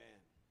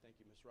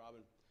Miss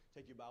Robin.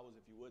 Take your Bibles,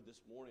 if you would,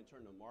 this morning.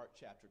 Turn to Mark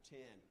chapter 10.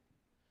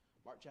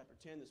 Mark chapter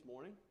 10 this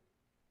morning.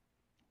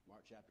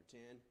 Mark chapter 10,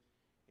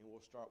 and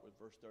we'll start with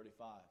verse 35.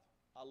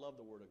 I love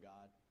the Word of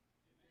God.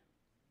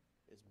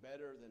 Amen. It's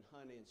better than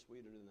honey and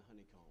sweeter than the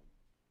honeycomb.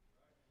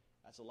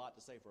 That's a lot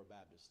to say for a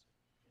Baptist.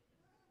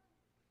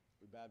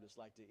 We Baptists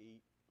like to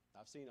eat.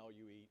 I've seen all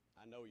you eat.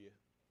 I know you.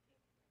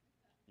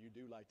 You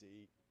do like to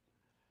eat.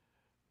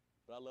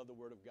 But I love the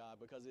Word of God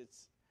because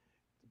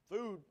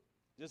food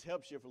just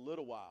helps you for a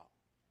little while.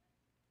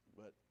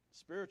 But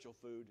spiritual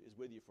food is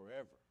with you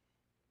forever.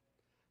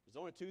 There's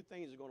only two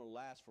things that are going to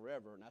last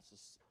forever, and that's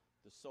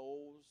the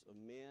souls of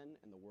men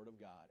and the Word of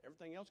God.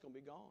 Everything else is going to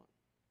be gone.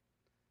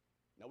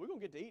 Now, we're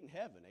going to get to eat in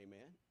heaven,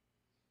 amen.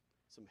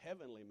 Some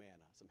heavenly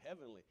manna,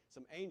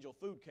 some angel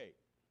food cake.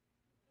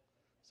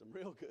 Some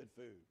real good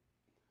food.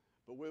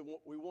 But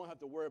we won't have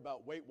to worry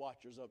about Weight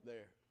Watchers up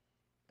there,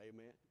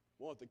 amen.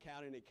 We won't have to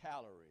count any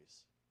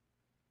calories.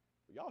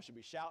 Y'all should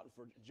be shouting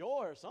for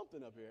joy or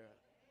something up here.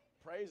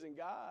 Praising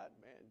God,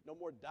 man. No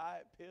more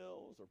diet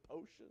pills or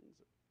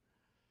potions.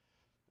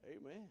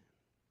 Amen.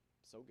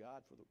 So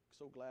glad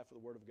for the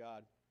Word of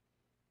God.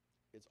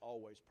 It's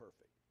always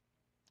perfect.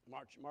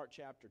 Mark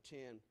chapter 10,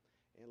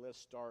 and let's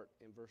start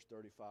in verse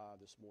 35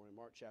 this morning.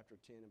 Mark chapter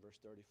 10 and verse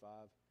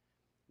 35.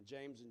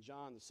 James and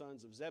John, the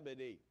sons of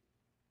Zebedee,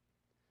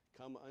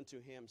 come unto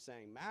him,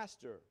 saying,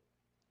 Master,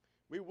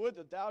 we would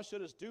that thou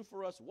shouldest do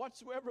for us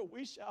whatsoever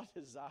we shall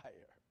desire.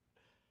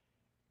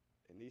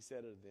 And he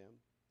said unto them,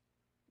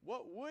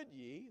 What would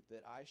ye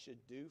that I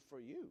should do for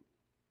you?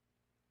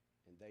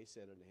 And they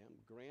said unto him,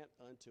 Grant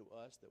unto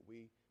us that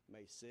we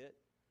may sit,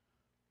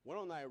 one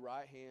on thy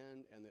right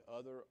hand and the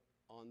other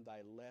on thy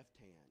left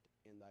hand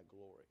in thy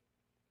glory.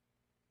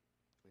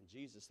 And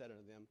Jesus said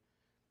unto them,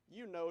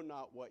 You know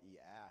not what ye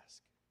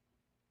ask.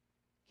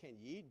 Can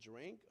ye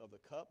drink of the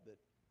cup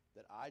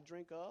that I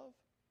drink of,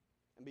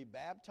 and be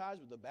baptized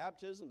with the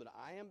baptism that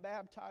I am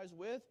baptized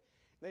with?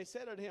 And they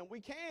said unto him,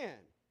 We can.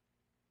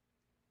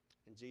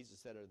 And Jesus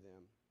said unto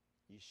them,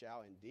 Ye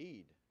shall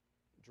indeed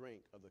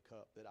drink of the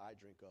cup that I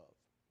drink of,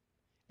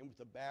 and with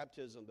the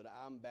baptism that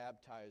I am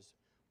baptized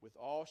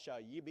withal shall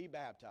ye be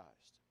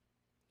baptized.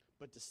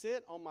 But to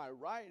sit on my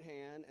right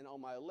hand and on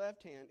my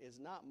left hand is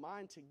not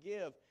mine to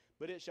give,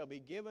 but it shall be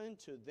given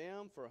to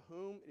them for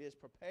whom it is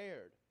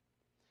prepared.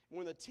 And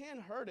when the 10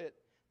 heard it,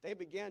 they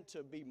began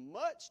to be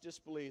much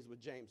displeased with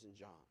James and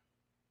John.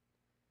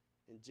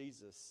 And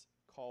Jesus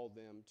called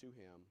them to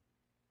him,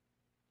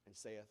 and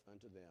saith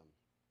unto them,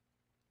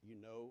 You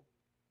know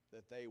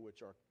that they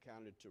which are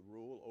counted to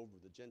rule over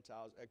the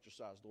Gentiles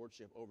exercise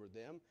lordship over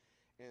them,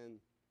 and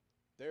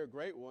their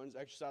great ones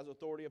exercise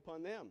authority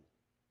upon them.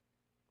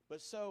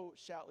 But so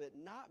shall it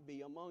not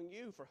be among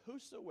you, for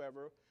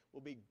whosoever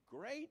will be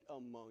great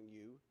among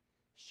you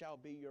shall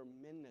be your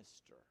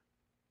minister.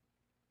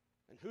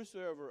 And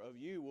whosoever of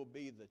you will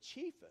be the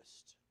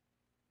chiefest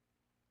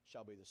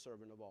shall be the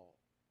servant of all.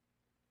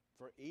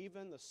 For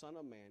even the Son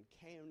of Man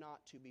came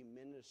not to be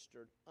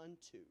ministered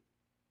unto,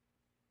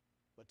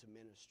 but to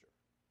minister,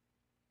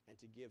 and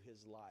to give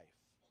his life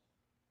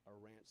a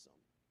ransom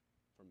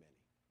for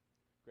many.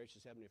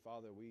 Gracious Heavenly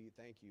Father, we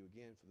thank you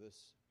again for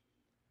this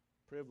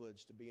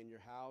privilege to be in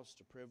your house,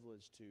 to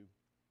privilege to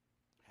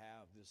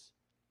have this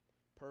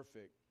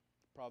perfect,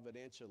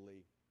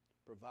 providentially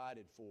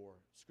provided for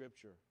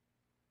Scripture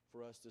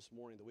for us this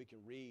morning that we can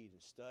read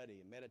and study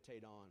and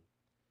meditate on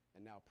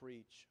and now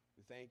preach.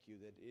 We thank you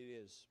that it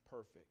is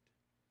perfect.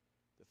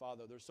 The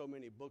Father, there's so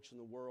many books in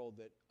the world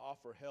that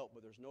offer help,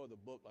 but there's no other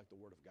book like the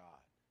Word of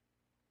God.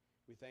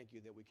 We thank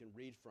you that we can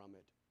read from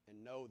it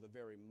and know the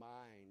very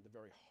mind, the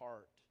very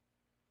heart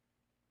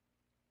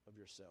of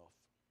yourself.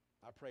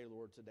 I pray,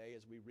 Lord, today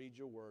as we read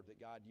your word, that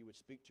God, you would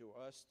speak to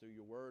us through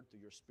your word,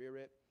 through your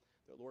Spirit,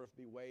 that, Lord, if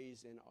there be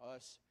ways in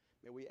us,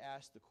 may we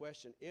ask the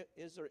question,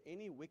 is there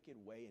any wicked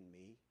way in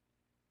me?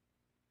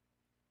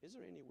 Is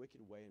there any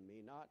wicked way in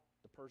me? Not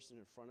the person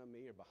in front of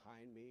me or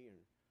behind me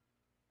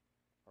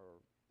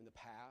or in the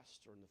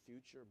past or in the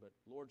future, but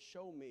Lord,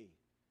 show me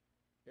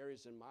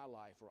areas in my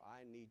life where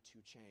I need to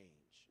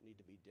change, need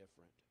to be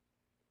different.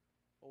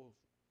 Oh,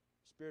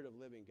 Spirit of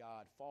living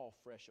God, fall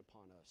fresh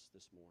upon us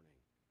this morning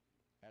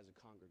as a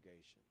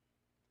congregation.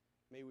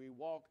 May we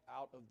walk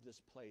out of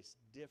this place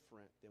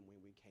different than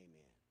when we came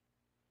in.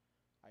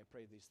 I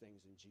pray these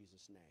things in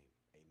Jesus' name.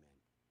 Amen.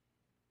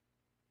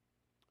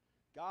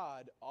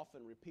 God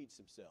often repeats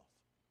himself.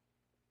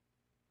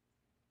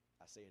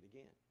 I say it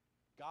again.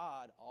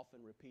 God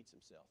often repeats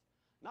himself.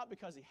 Not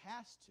because he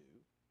has to,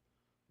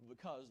 but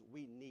because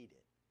we need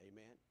it.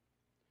 Amen.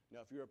 Now,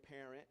 if you're a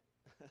parent,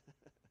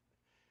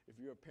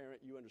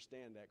 you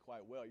understand that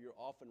quite well. You're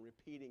often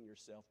repeating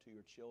yourself to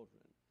your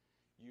children.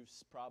 You've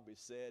probably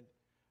said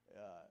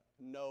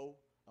no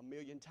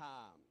 1,000,000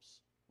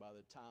 times by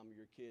the time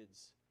your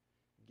kids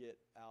get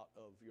out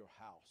of your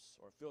house,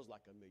 or it feels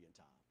like 1,000,000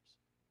 times.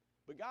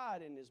 But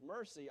God, in his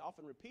mercy,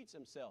 often repeats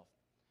himself.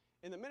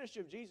 In the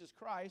ministry of Jesus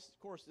Christ, of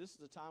course, this is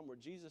the time where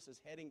Jesus is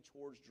heading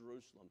towards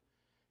Jerusalem.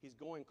 He's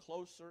going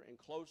closer and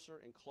closer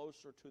and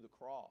closer to the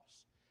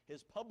cross.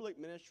 His public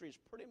ministry is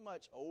pretty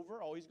much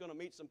over. Oh, he's going to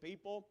meet some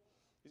people.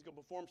 He's going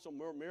to perform some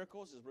more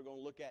miracles, as we're going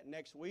to look at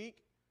next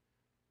week.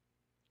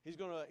 He's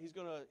going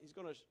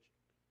to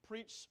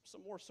preach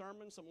some more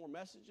sermons, some more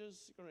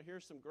messages. You're going to hear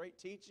some great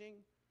teaching.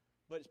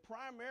 But it's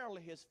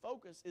primarily his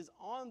focus is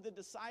on the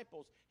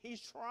disciples.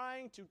 He's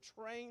trying to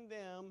train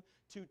them,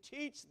 to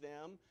teach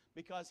them,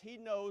 because he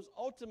knows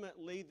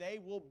ultimately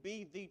they will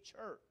be the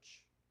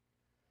church.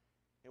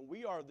 And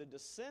we are the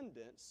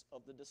descendants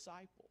of the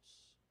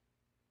disciples.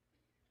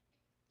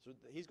 So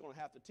he's going to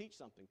have to teach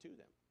something to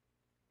them.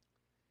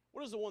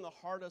 What is one of the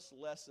hardest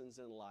lessons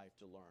in life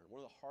to learn?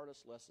 One of the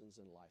hardest lessons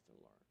in life to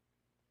learn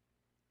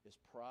is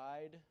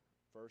pride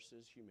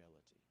versus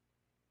humility.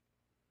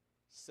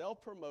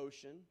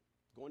 Self-promotion,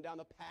 going down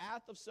the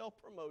path of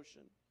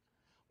self-promotion,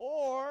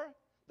 or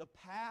the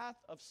path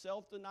of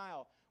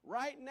self-denial.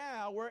 Right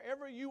now,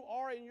 wherever you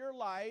are in your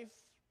life,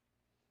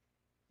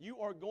 you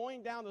are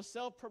going down the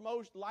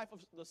self-promotion life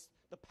of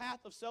the path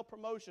of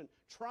self-promotion,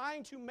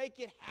 trying to make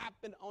it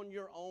happen on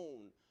your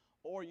own,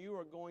 or you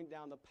are going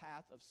down the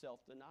path of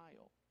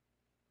self-denial.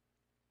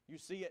 You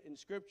see it in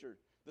Scripture.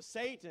 The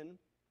Satan,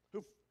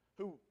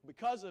 who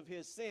because of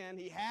his sin,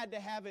 he had to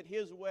have it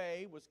his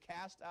way, was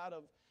cast out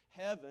of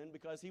heaven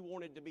because he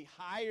wanted to be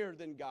higher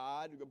than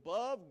God,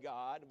 above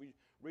God. We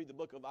read the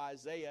book of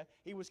Isaiah.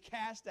 He was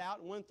cast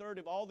out, 1/3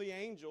 of all the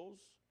angels,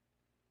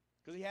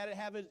 because he had to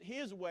have it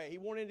his way. He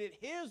wanted it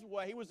his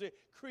way. He was a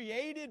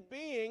created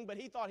being, but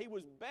he thought he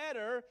was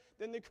better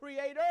than the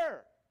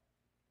Creator.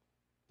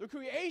 The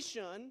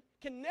creation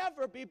can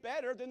never be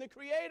better than the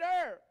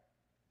Creator.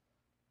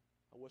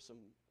 I wish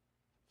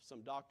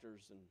some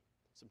doctors and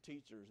some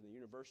teachers in the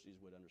universities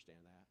would understand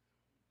that.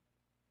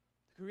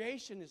 The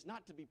creation is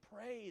not to be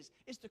praised.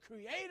 It's the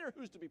Creator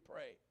who's to be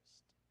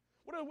praised.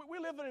 We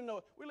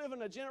live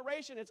in a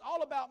generation, it's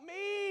all about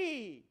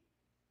me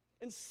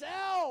and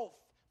self.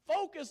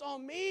 Focus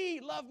on me,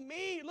 love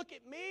me, look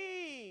at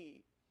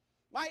me.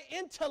 My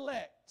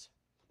intellect,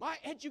 my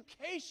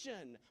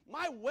education,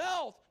 my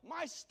wealth,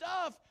 my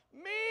stuff,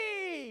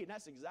 me. And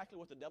that's exactly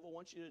what the devil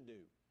wants you to do.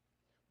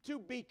 To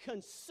be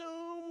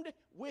consumed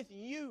with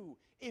you.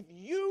 If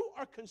you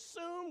are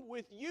consumed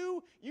with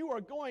you, you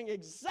are going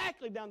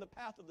exactly down the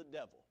path of the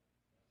devil.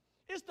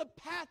 It's the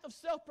path of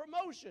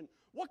self-promotion.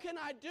 What can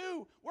I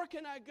do? Where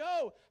can I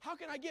go? How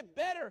can I get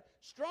better,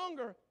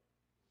 stronger?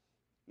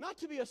 Not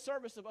to be a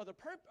service of other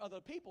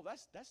people,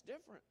 that's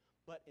different,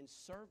 but in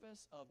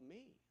service of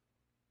me.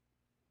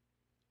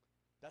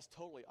 That's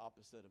totally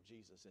opposite of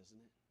Jesus, isn't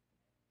it?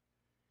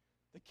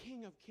 The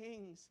King of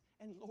Kings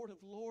and Lord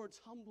of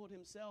Lords humbled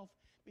himself,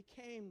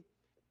 became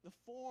the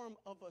form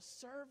of a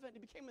servant. He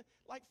became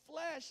like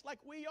flesh, like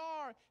we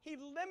are. He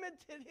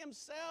limited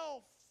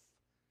himself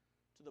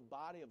to the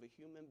body of a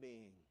human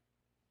being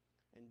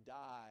and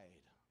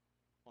died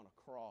on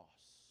a cross.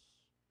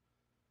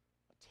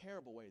 A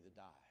terrible way to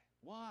die.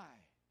 Why?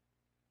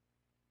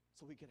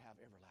 So we could have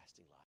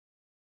everlasting life.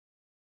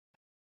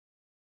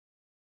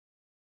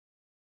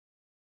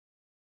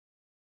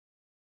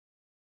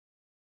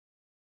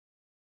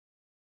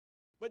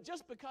 But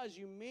just because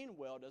you mean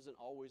well doesn't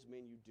always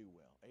mean you do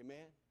well.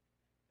 Amen?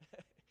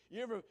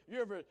 You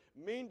ever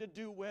mean to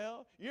do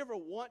well? You ever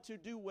want to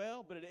do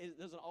well, but it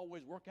doesn't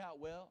always work out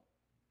well?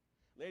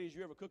 Ladies,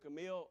 you ever cook a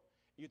meal,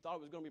 you thought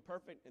it was going to be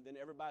perfect, and then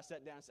everybody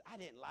sat down and said, I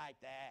didn't like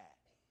that.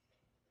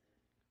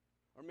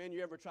 Or men,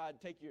 you ever tried to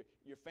take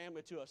your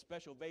family to a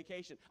special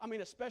vacation?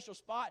 A special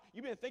spot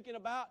you've been thinking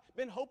about,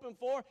 been hoping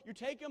for. You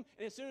take them,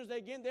 and as soon as they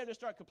get in there, they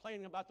start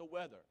complaining about the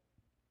weather.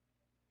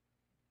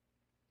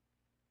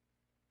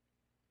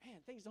 Man,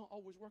 things don't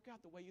always work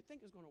out the way you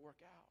think it's going to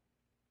work out.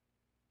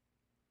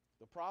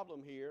 The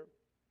problem here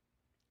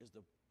is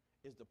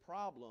the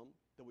problem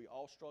that we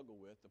all struggle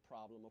with, the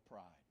problem of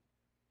pride.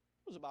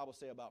 What does the Bible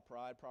say about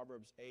pride?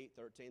 Proverbs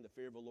 8:13, the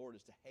fear of the Lord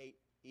is to hate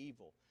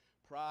evil.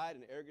 Pride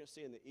and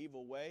arrogancy in the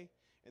evil way,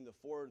 in the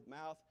forward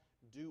mouth,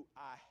 do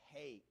I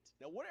hate.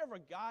 Now, whatever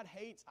God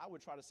hates, I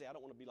would try to say, I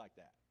don't want to be like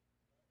that.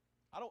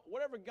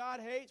 Whatever God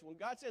hates, when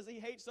God says he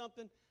hates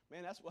something,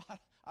 man, that's why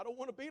I don't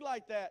want to be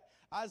like that.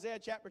 Isaiah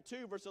chapter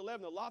 2, verse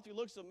 11, the lofty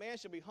looks of man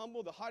shall be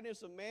humbled, the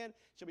haughtiness of man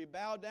shall be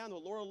bowed down, the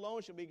Lord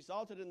alone shall be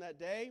exalted in that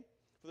day.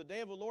 For the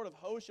day of the Lord of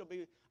hosts shall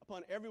be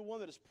upon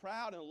everyone that is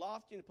proud and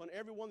lofty, and upon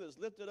everyone that is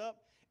lifted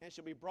up, and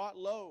shall be brought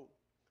low.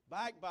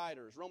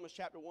 Backbiters, Romans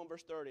chapter 1,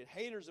 verse 30, and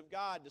haters of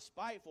God,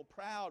 despiteful,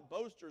 proud,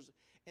 boasters,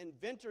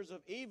 inventors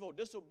of evil,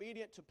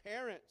 disobedient to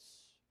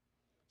parents.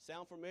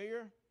 Sound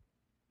familiar?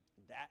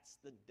 That's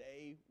the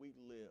day we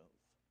live.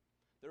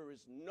 There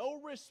is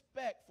no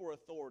respect for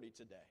authority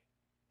today.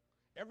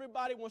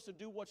 Everybody wants to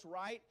do what's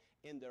right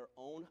in their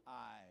own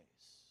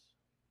eyes.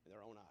 In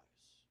their own eyes.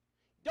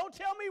 Don't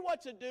tell me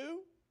what to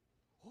do.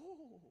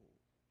 Ooh.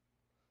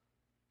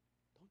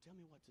 Don't tell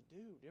me what to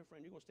do. Dear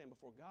friend, you're going to stand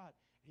before God,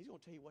 and he's going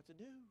to tell you what to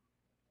do.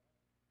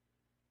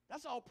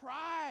 That's all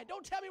pride.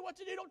 Don't tell me what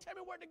to do. Don't tell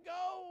me where to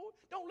go.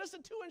 Don't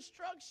listen to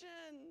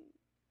instruction.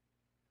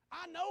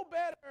 I know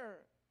better.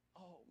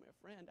 Oh, my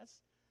friend,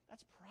 that's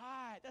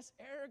pride. That's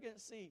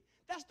arrogancy.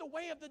 That's the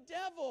way of the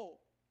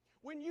devil.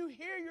 When you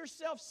hear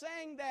yourself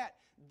saying that,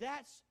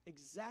 that's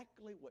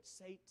exactly what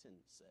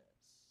Satan says.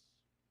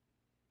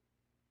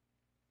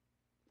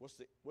 What's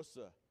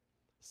the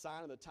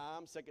sign of the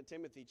time? 2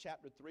 Timothy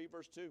chapter 3,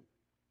 verse 2.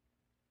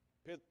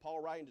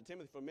 Paul writing to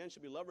Timothy, for men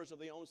should be lovers of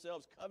their own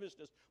selves,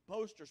 covetous,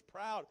 boasters,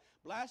 proud,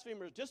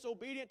 blasphemers,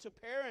 disobedient to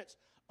parents,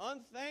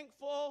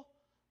 unthankful,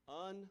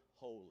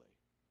 unholy.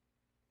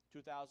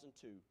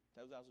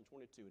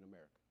 2022 in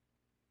America.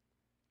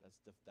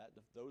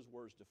 Those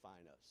words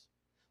define us.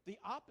 The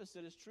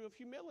opposite is true of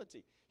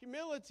humility.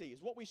 Humility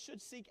is what we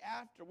should seek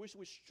after, which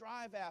we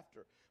strive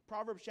after.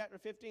 Proverbs chapter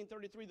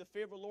 15:33, the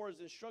fear of the Lord is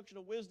the instruction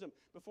of wisdom.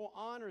 Before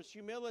honor is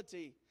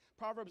humility.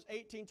 Proverbs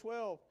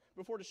 18:12,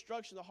 before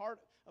destruction the heart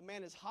of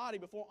man is haughty.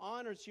 Before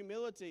honor is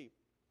humility.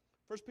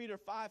 1 Peter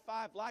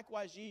 5:5,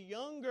 likewise ye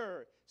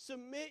younger,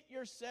 submit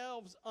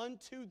yourselves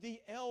unto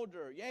the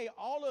elder. Yea,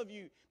 all of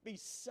you, be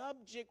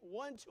subject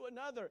one to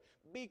another.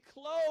 Be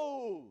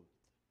clothed.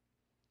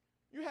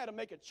 You had to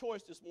make a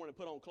choice this morning to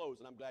put on clothes,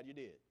 and I'm glad you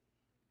did.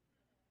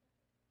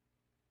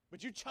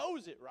 But you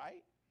chose it,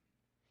 right?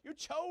 You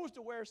chose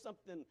to wear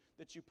something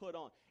that you put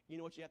on. You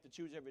know what you have to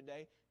choose every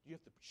day? You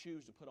have to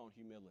choose to put on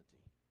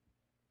humility.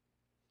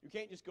 You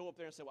can't just go up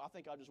there and say, well, I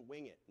think I'll just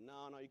wing it.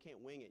 No, you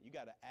can't wing it. You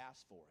got to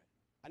ask for it.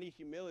 I need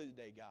humility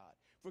today, God.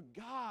 For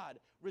God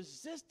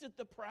resisteth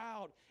the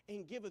proud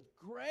and giveth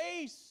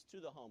grace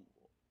to the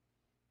humble.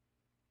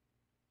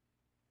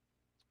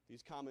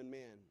 These common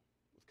men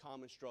with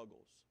common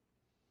struggles.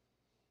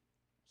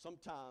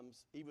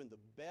 Sometimes even the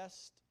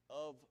best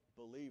of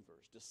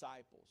believers,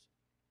 disciples,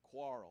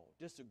 quarrel,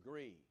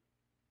 disagree,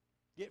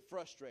 get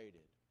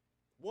frustrated.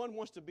 One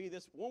wants to be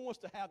this, one wants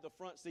to have the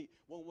front seat,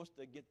 one wants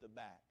to get the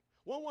back.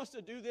 One wants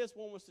to do this,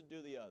 one wants to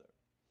do the other.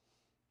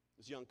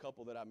 This young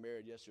couple that I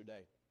married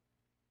yesterday,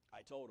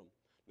 I told them,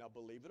 now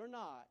believe it or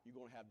not, you're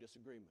going to have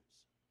disagreements.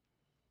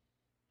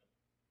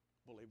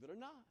 Believe it or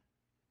not.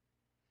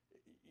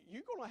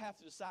 You're going to have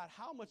to decide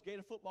how much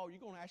Gator football you're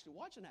going to actually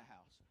watch in that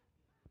house.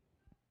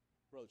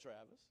 Brother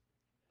Travis.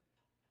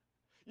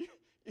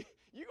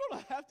 You're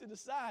going to have to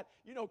decide,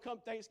 come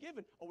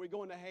Thanksgiving, are we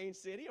going to Haines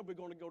City or are we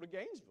going to go to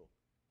Gainesville?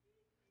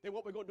 Then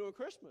what we're going to do at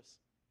Christmas?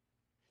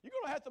 You're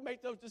going to have to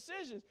make those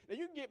decisions. Now,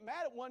 you can get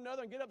mad at one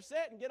another and get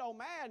upset and get all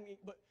mad,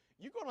 but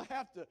you're going to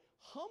have to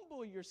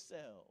humble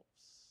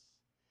yourselves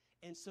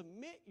and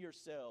submit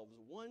yourselves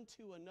one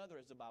to another,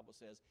 as the Bible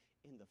says,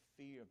 in the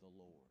fear of the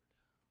Lord.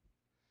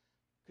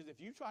 Because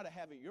if you try to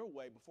have it your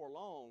way before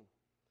long,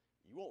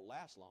 you won't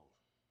last long.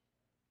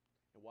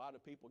 And why do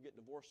people get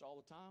divorced all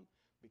the time?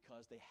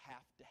 Because they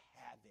have to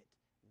have it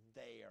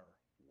their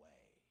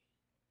way.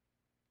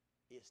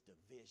 It's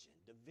division.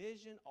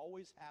 Division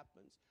always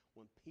happens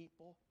when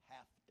people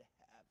have to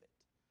have it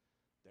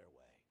their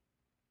way.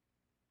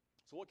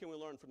 So what can we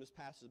learn from this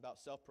passage about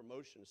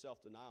self-promotion and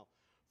self-denial?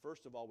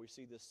 First of all, we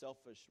see this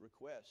selfish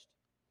request.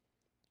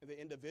 And the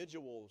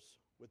individuals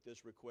with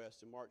this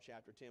request in Mark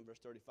chapter 10, verse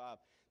 35.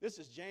 This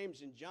is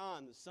James and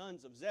John, the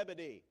sons of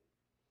Zebedee.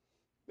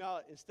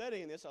 Now, in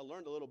studying this, I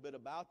learned a little bit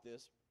about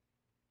this.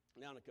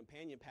 Now, in a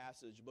companion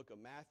passage, book of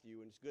Matthew,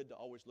 and it's good to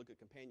always look at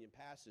companion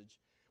passage,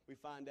 we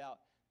find out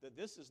that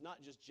this is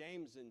not just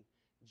James and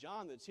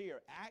John that's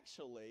here.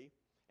 Actually,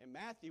 in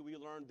Matthew, we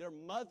learn their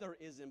mother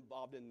is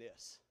involved in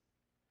this.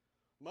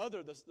 The mother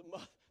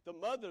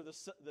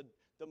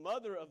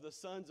of the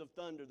sons of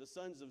thunder, the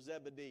sons of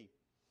Zebedee,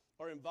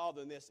 are involved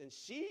in this. And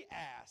she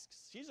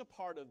asks, she's a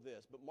part of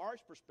this. But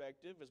Mark's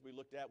perspective, as we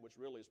looked at, which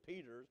really is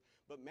Peter's,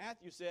 but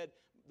Matthew said,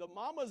 the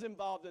mama's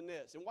involved in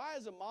this. And why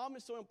is the mama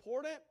so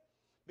important?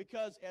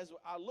 Because as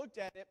I looked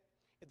at it,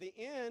 at the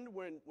end,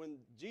 when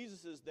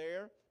Jesus is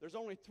there, there's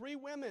only 3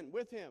 women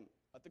with him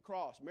at the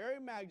cross. Mary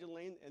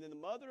Magdalene, and then the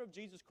mother of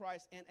Jesus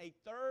Christ, and a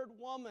third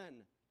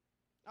woman.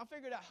 I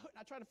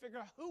tried to figure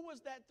out who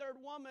was that third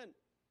woman.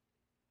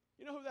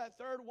 You know who that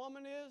third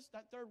woman is?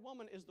 That third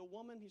woman is the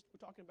woman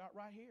we're talking about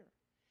right here.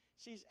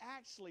 She's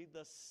actually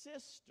the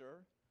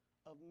sister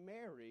of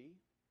Mary,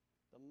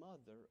 the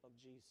mother of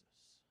Jesus.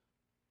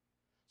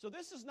 So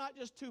this is not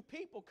just 2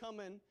 people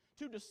coming,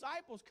 2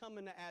 disciples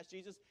coming to ask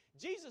Jesus.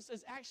 Jesus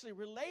is actually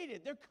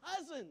related. They're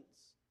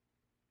cousins.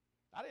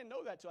 I didn't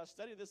know that until I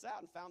studied this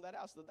out and found that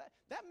out. So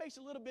that makes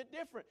it a little bit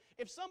different.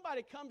 If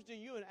somebody comes to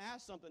you and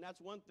asks something, that's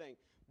one thing.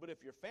 But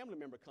if your family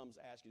member comes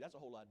to ask you, that's a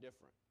whole lot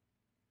different.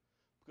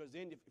 Because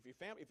then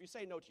if you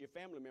say no to your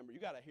family member, you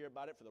got to hear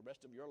about it for the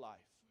rest of your life.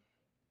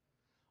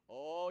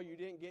 Oh, you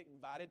didn't get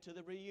invited to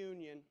the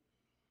reunion.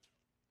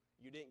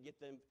 You didn't get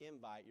the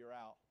invite. You're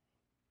out.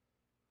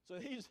 So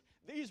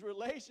these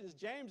relations,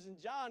 James and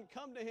John,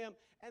 come to him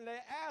and they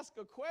ask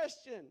a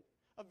question,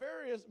 a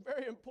very,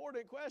 very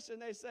important question.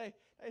 They say,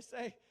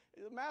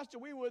 Master,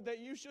 we would that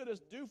you should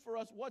do for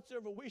us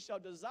whatsoever we shall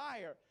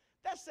desire.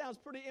 That sounds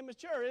pretty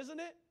immature, isn't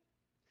it?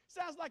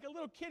 Sounds like a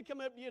little kid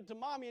coming up to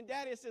mommy and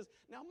daddy and says,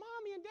 now,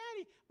 mommy and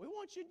daddy, we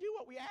want you to do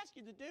what we ask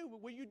you to do,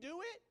 but will you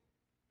do it?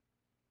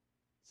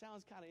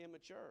 Sounds kind of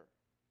immature.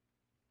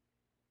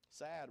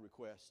 Sad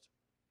request.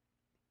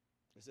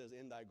 It says,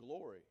 in thy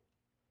glory.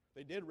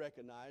 They did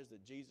recognize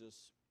that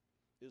Jesus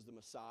is the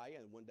Messiah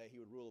and one day he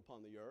would rule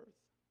upon the earth.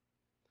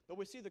 But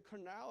we see the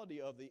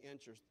carnality of the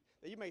interest,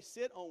 that you may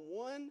sit on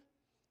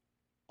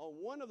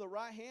one of the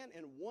right hand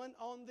and one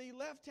on the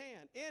left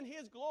hand in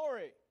his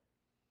glory.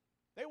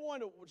 They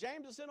wanted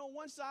James to sit on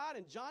one side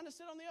and John to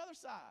sit on the other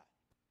side.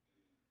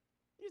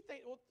 You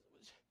think, well,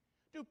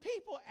 do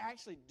people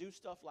actually do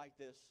stuff like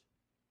this?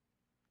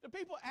 Do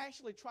people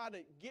actually try to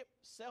get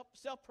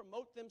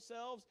self-promote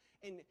themselves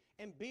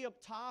and be up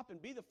top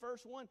and be the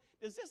first one?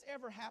 Does this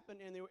ever happen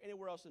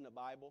anywhere else in the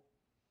Bible?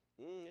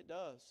 It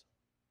does.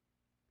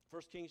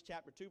 1 Kings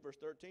chapter 2, verse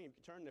 13. You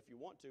can turn if you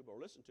want to, but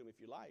listen to me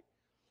if you like.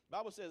 The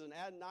Bible says, and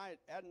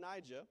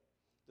Adonijah,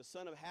 the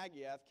son of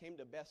Haggith, came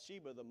to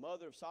Bathsheba, the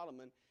mother of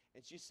Solomon,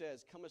 and she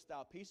says, comest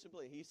thou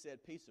peaceably? And he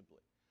said, peaceably.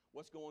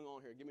 What's going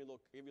on here? Give you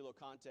a little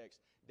context.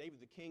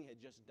 David the king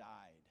had just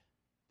died.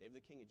 David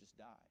the king had just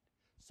died.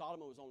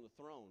 Solomon was on the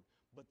throne.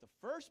 But the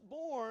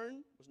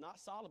firstborn was not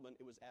Solomon,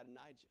 it was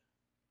Adonijah.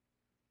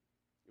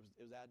 It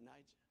was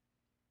Adonijah.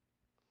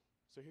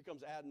 So here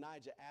comes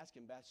Adonijah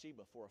asking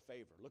Bathsheba for a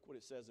favor. Look what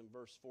it says in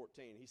verse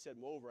 14. He said,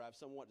 moreover, I have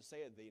somewhat to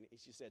say of thee. And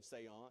she said,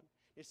 say on.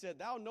 He said,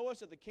 thou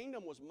knowest that the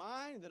kingdom was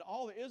mine, that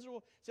all the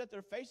Israel set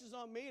their faces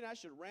on me, and I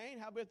should reign.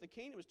 Howbeit the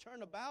kingdom was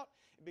turned about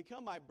and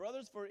become my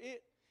brother's, for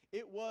it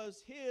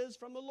was his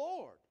from the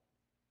Lord.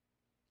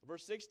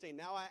 Verse 16,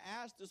 now I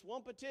ask this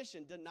one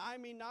petition, deny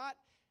me not.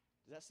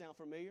 Does that sound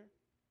familiar?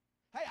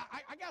 Hey,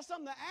 I got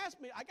something to ask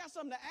me. I got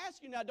something to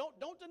ask you now.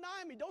 Don't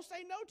deny me. Don't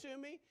say no to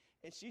me.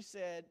 And she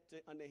said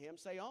unto him,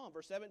 say on.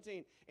 Verse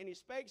 17, and he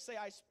spake, say,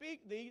 I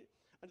speak thee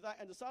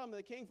unto Solomon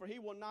the king, for he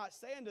will not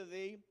say unto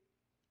thee,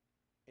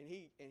 and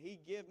he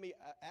give me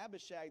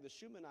Abishag the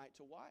Shunammite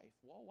to wife.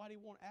 Well, why do he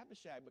want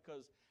Abishag?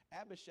 Because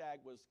Abishag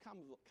was kind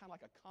of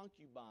like a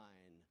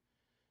concubine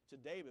to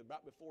David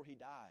right before he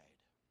died.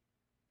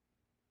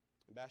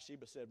 And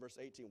Bathsheba said, verse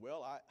 18,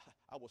 well,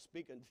 I will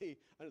speak unto thee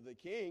unto the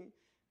king.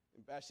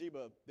 And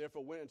Bathsheba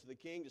therefore went unto the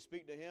king to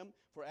speak to him.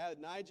 For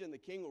Adonijah and the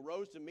king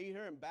arose to meet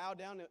her and bowed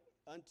down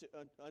unto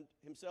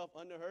himself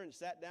unto her and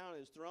sat down on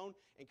his throne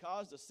and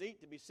caused a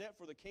seat to be set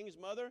for the king's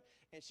mother.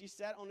 And she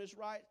sat on his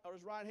right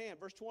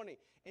hand. Verse 20.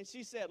 And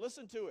she said,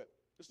 listen to it.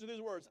 Listen to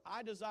these words.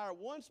 I desire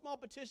one small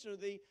petition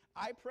of thee.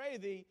 I pray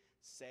thee,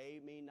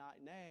 say me not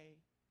nay.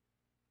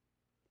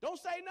 Don't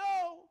say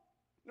no.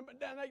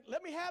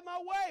 Let me have my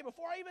way.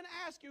 Before I even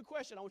ask you a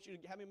question, I want you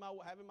to have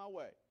my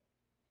way.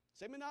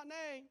 Say me not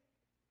nay.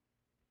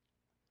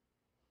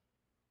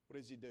 What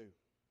does he do?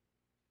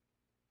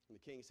 And the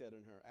king said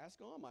unto her,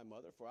 ask on, my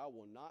mother, for I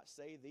will not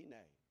say thee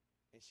nay.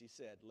 And she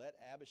said, let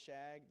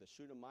Abishag the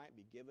Shunammite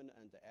be given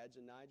unto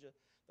Adonijah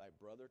thy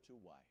brother to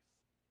wife.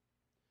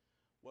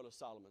 What does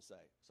Solomon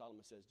say?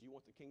 Solomon says, do you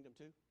want the kingdom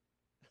too?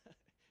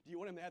 Do you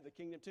want him to have the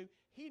kingdom too?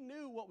 He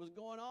knew what was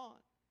going on.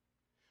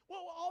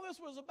 Well, all this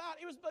was about,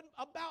 it was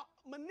about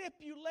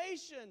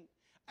manipulation.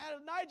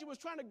 Adonijah was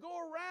trying to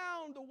go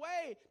around the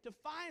way to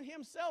find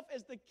himself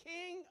as the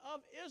king of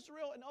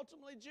Israel and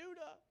ultimately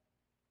Judah.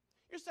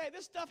 You say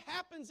this stuff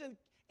happens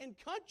in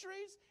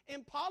countries,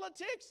 in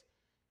politics?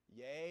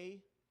 Yea,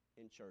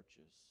 in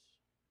churches.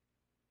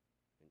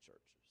 In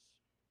churches.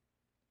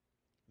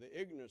 The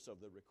ignorance of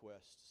the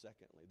request,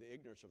 secondly, the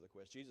ignorance of the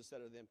request. Jesus said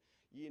to them,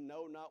 ye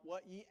know not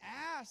what ye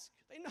ask.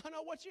 They know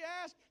not what ye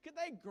ask. Could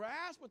they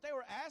grasp what they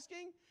were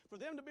asking? For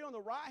them to be on the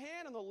right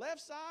hand and the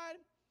left side?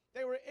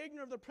 They were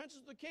ignorant of the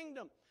principles of the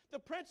kingdom. The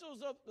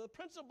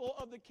principle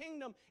of the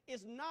kingdom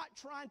is not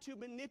trying to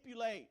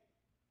manipulate.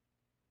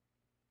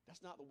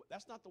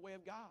 That's not the way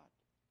of God.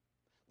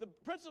 The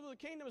principle of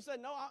the kingdom is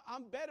said, no,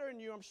 I'm better than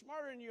you, I'm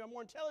smarter than you, I'm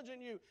more intelligent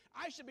than you,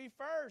 I should be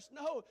first.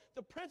 No,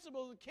 the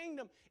principle of the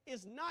kingdom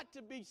is not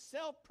to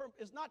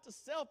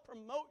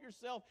self-promote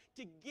yourself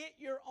to get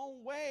your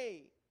own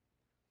way,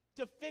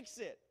 to fix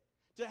it,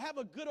 to have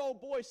a good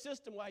old boy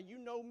system where you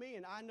know me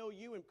and I know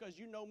you, and because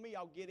you know me,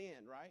 I'll get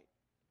in, right?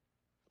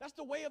 That's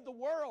the way of the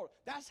world.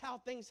 That's how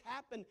things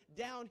happen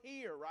down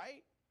here,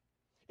 right?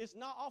 It's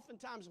not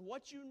oftentimes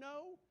what you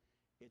know,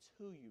 it's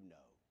who you know.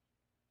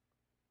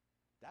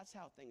 That's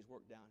how things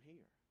work down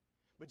here.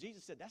 But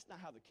Jesus said that's not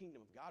how the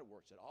kingdom of God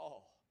works at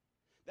all.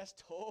 That's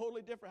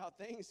totally different how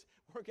things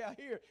work out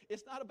here.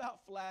 It's not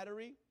about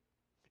flattery.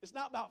 It's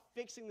not about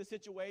fixing the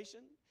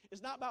situation.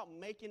 It's not about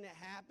making it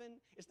happen.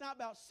 It's not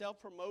about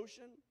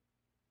self-promotion.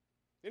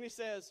 Then he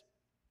says,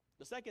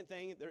 the second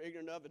thing they're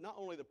ignorant of is not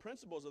only the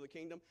principles of the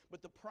kingdom,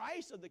 but the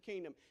price of the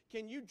kingdom.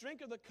 Can you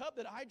drink of the cup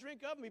that I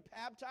drink of and be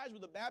baptized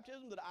with the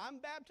baptism that I'm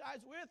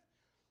baptized with?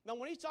 Now,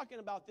 when he's talking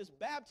about this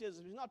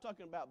baptism, he's not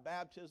talking about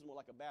baptism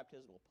like a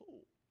baptismal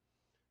pool.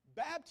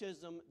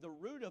 Baptism, the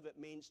root of it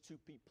means to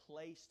be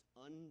placed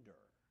under.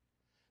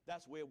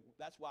 That's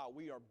why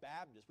we are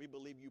Baptists. We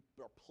believe you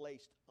are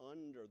placed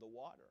under the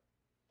water.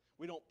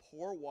 We don't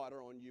pour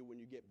water on you when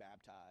you get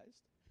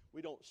baptized.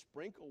 We don't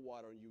sprinkle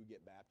water on you when you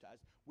get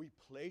baptized. We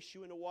place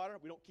you in the water.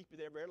 We don't keep you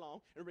there very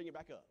long and bring you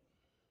back up.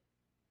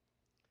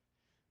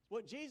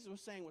 What Jesus was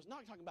saying was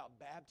not talking about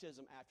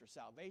baptism after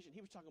salvation.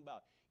 He was talking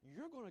about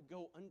you're going to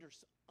go under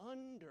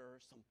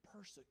some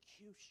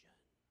persecution.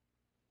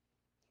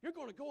 You're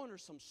going to go under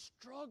some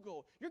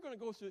struggle. You're going to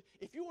go through,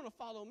 if you want to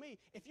follow me,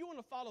 if you want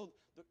to follow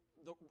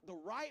the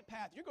right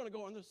path, you're going to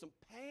go into some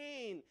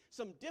pain,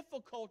 some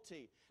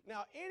difficulty.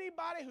 Now,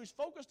 anybody who's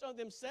focused on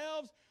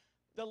themselves,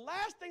 the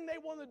last thing they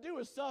want to do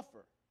is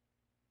suffer.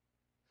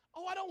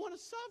 Oh, I don't want to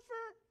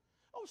suffer.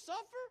 Oh,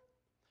 suffer?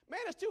 Man,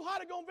 it's too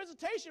hot to go on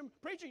visitation.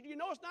 Preacher, do you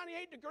know it's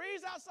 98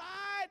 degrees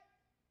outside?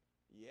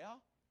 Yeah.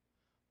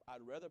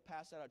 I'd rather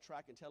pass out a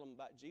tract and tell them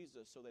about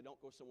Jesus so they don't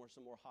go somewhere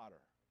some more hotter.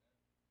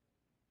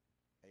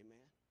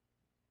 Amen.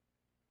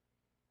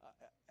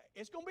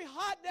 It's going to be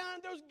hot down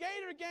in those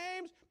Gator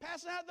games,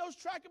 passing out those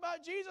tracts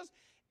about Jesus.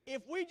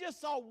 If we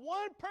just saw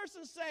one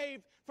person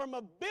saved from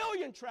 1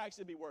 billion tracts,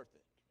 it'd be worth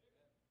it.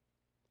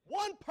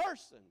 One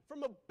person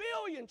from 1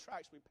 billion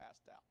tracts we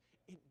passed out,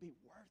 it'd be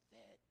worth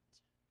it.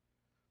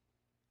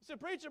 You said,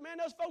 preacher, man,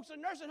 those folks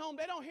in nursing home,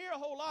 they don't hear a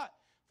whole lot.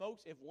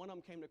 Folks, if one of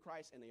them came to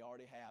Christ, and they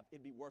already have,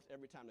 it'd be worth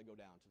every time they go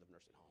down to the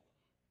nursing home.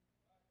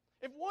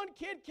 If one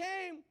kid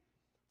came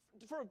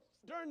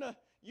during the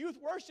youth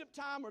worship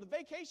time or the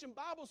vacation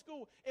Bible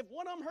school, if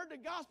one of them heard the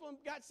gospel and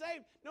got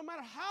saved, no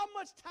matter how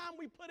much time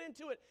we put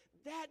into it,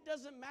 that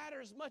doesn't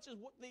matter as much as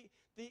what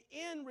the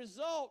end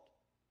result.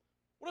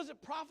 What does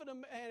it profit a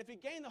man if he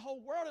gained the whole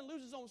world and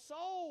loses his own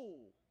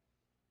soul?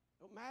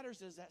 What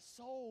matters is that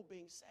soul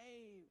being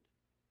saved.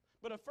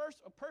 But a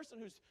person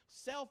who's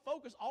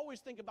self-focused always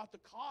think about the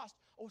cost.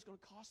 Oh, it's going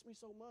to cost me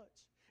so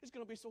much. It's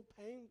going to be so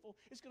painful.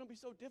 It's going to be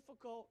so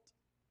difficult.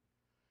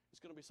 It's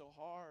going to be so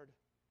hard.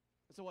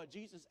 And so what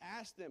Jesus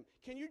asked them,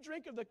 can you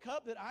drink of the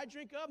cup that I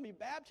drink of and be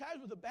baptized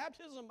with the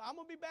baptism I'm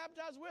going to be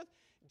baptized with?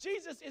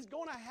 Jesus is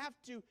going to have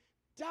to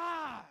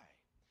die.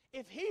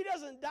 If he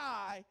doesn't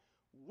die,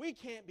 we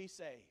can't be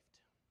saved.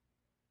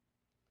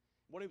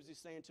 What was he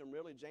saying to them?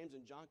 Really, James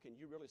and John, can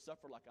you really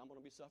suffer like I'm going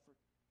to be suffered?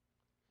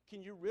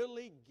 Can you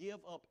really give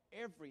up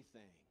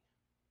everything?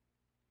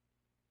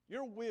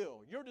 Your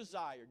will, your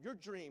desire, your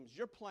dreams,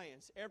 your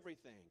plans,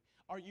 everything.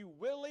 Are you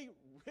really,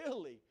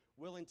 really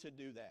willing to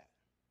do that?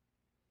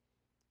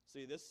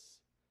 See,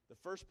 the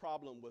first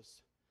problem with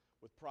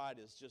pride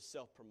is just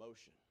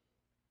self-promotion.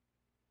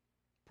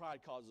 Pride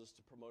causes us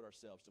to promote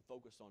ourselves, to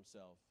focus on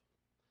self.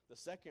 The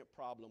second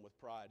problem with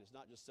pride is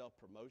not just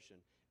self-promotion,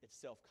 it's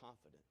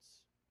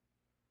self-confidence.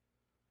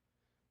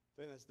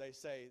 Then as they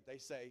say,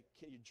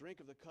 can you drink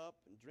of the cup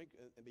and drink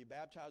and be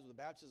baptized with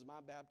the baptism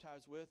I'm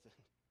baptized with? And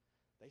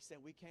they said,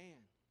 we can.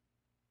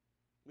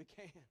 We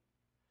can.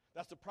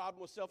 That's the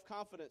problem with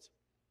self-confidence.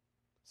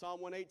 Psalm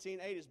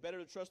 118:8 is better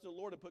to trust in the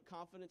Lord than put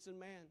confidence in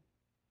man.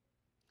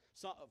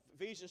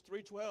 Ephesians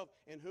 3:12,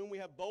 in whom we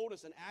have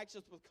boldness and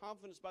access with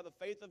confidence by the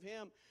faith of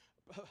him.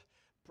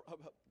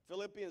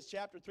 Philippians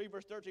chapter 3,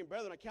 verse 13,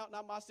 brethren, I count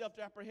not myself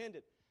to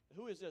apprehended.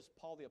 Who is this?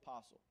 Paul the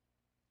Apostle.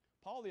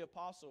 Paul the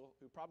Apostle,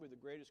 who probably the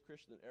greatest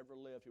Christian that ever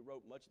lived, who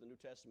wrote much of the New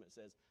Testament,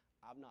 says,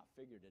 I've not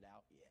figured it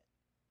out yet.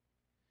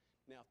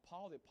 Now, if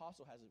Paul the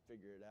Apostle hasn't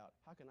figured it out,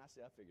 how can I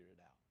say I figured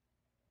it out?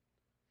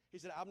 He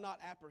said, I've not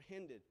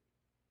apprehended.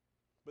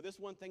 But this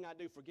one thing I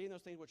do, forgetting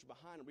those things which are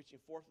behind and reaching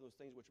forth to those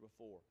things which are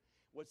before.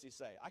 What's he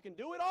say? I can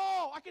do it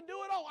all. I can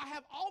do it all. I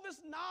have all this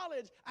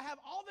knowledge. I have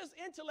all this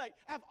intellect.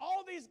 I have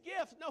all these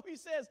gifts. No, he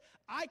says,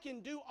 I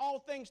can do all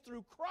things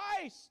through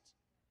Christ,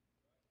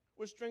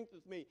 which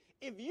strengthens me.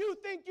 If you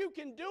think you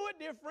can do it,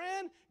 dear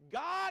friend,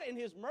 God in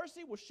his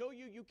mercy will show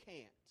you you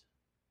can't.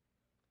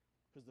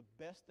 Because the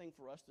best thing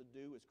for us to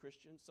do as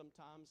Christians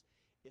sometimes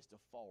is to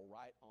fall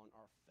right on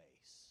our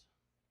face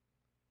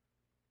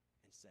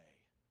and say,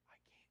 I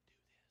can't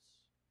do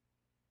this.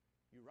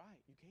 You're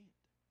right, you can't.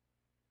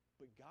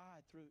 But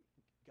God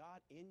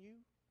in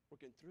you,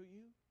 working through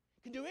you,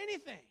 can do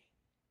anything.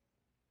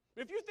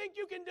 But if you think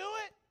you can do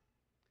it,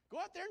 go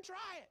out there and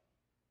try it.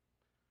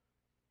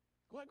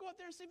 Go out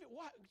there and see if it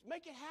works.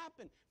 Make it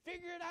happen.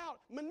 Figure it out.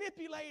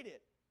 Manipulate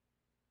it.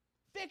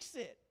 Fix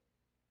it.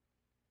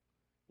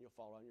 You'll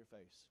fall on your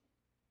face.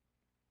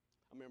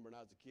 I remember when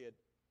I was a kid,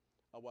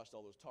 I watched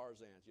all those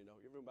Tarzans, you know.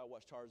 Everybody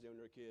watched Tarzan when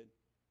they were a kid?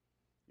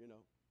 You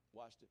know,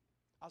 watched it.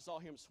 I saw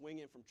him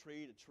swinging from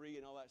tree to tree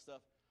and all that stuff.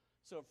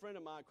 So a friend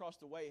of mine across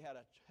the way had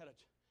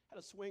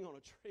a swing on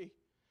a tree.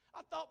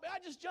 I thought, man, I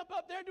just jump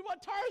up there and do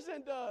what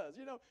Tarzan does.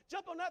 You know,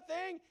 jump on that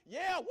thing.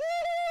 Yeah,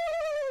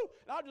 woo!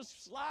 And I'll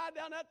just slide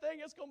down that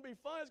thing. It's going to be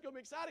fun. It's going to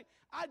be exciting.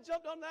 I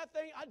jumped on that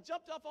thing. I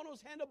jumped up on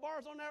those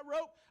handlebars on that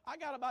rope. I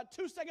got about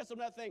 2 seconds on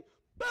that thing.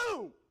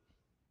 Boom!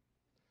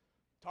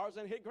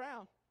 Tarzan hit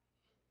ground.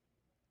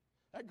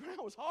 That ground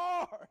was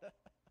hard.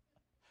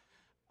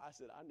 I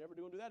said, I'm never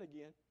going to do that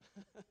again.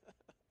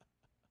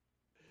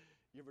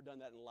 You ever done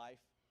that in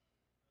life?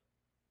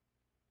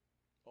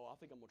 Oh, I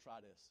think I'm going to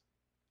try this.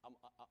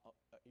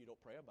 You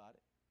don't pray about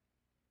it.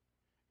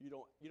 You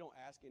don't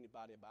ask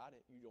anybody about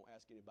it. You don't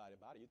ask anybody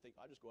about it. You think,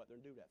 I'll just go out there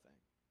and do that thing.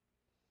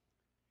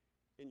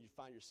 And you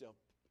find yourself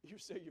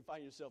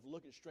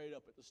looking straight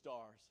up at the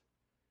stars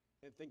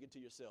and thinking to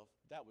yourself,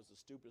 that was the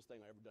stupidest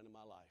thing I've ever done in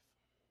my life.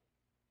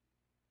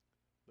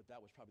 But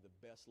that was probably the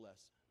best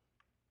lesson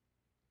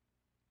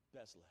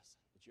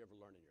that you ever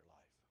learned in your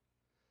life.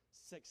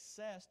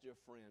 Success, dear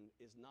friend,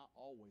 is not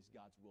always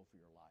God's will for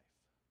your life.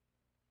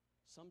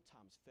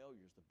 Sometimes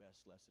failure is the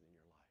best lesson in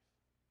your life.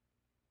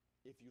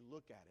 if you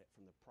look at it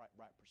from the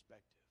right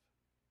perspective.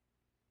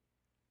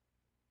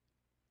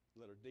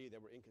 Letter D, they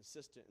were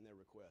inconsistent in their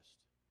request.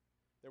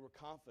 They were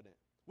confident.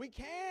 We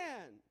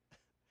can!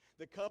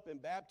 The cup in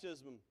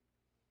baptism,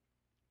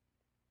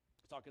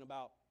 talking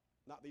about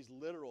not these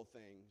literal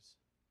things,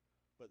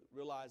 but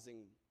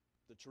realizing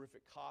the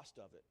terrific cost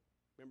of it.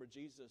 Remember,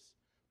 Jesus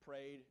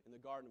prayed in the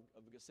Garden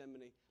of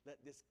Gethsemane, let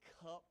this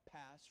cup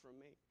pass from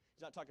me.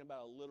 He's not talking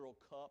about a literal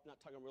cup, not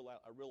talking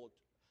about a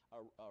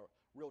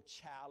real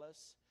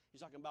chalice.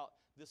 He's talking about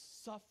this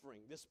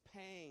suffering, this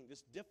pain,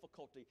 this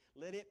difficulty.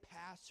 Let it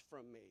pass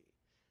from me.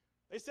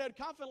 They said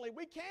confidently,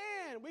 we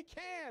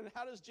can.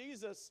 How does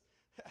Jesus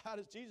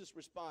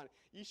respond?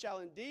 Ye shall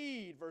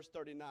indeed, verse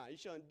 39, ye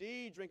shall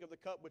indeed drink of the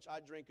cup which I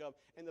drink of,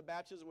 and the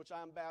baptism which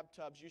I am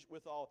baptized, you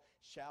withal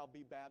shall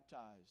be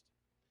baptized.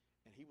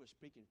 And he was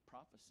speaking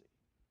prophecy.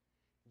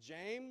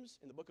 James,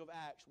 in the book of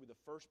Acts, will be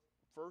the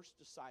first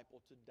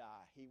disciple to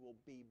die. He will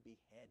be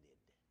beheaded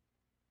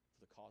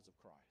for the cause of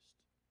Christ.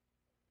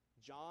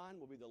 John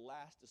will be the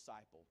last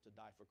disciple to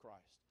die for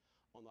Christ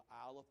on the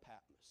Isle of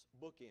Patmos.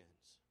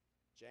 Bookends,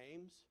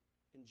 James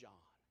and John.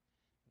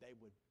 They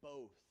would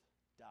both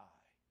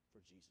die for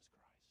Jesus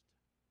Christ.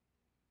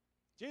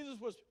 Jesus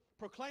was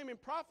proclaiming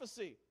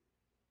prophecy.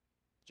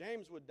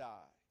 James would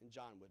die and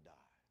John would die.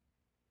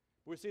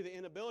 We see the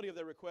inability of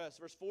their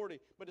request. Verse 40,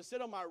 but to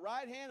sit on my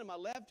right hand and my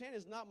left hand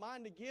is not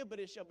mine to give, but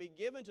it shall be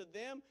given to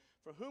them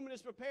for whom it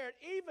is prepared.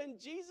 Even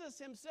Jesus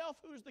himself,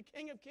 who is the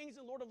King of kings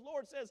and Lord of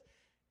lords, says,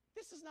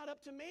 this is not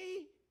up to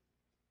me.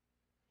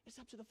 It's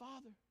up to the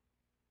Father.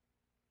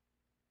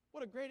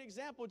 What a great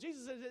example.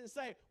 Jesus didn't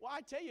say, well,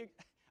 I tell you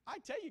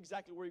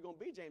exactly where you're going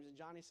to be, James and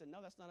John. He said, no,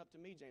 that's not up to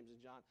me, James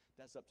and John.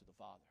 That's up to the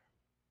Father.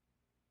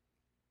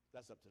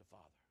 That's up to the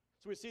Father.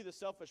 So we see the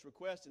selfish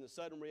request and the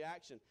sudden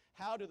reaction.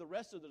 How do the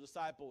rest of the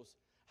disciples,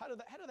 how do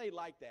they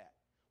like that?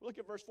 Well, look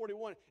at verse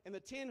 41. And the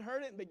 10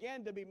 heard it and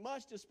began to be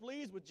much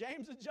displeased with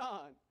James and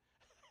John.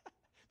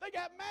 They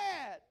got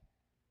mad.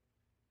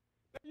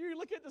 You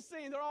look at the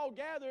scene. They're all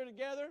gathered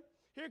together.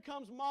 Here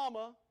comes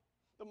Mama,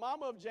 the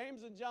mama of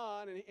James and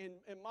John,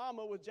 and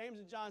Mama with James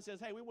and John says,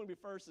 hey, we want to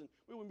be first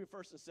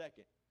and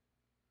second.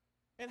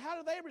 And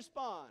how do they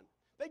respond?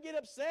 They get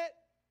upset.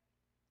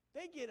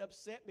 They get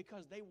upset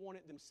because they want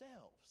it themselves.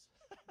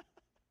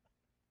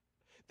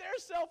 They're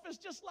selfish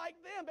just like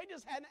them. They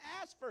just hadn't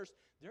asked first.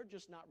 They're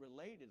just not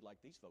related like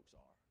these folks are.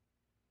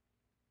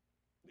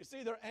 You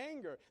see their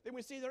anger. Then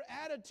we see their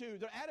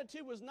attitude. Their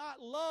attitude was not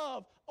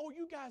love. Oh,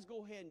 you guys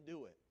go ahead and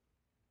do it.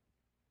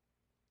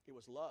 It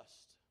was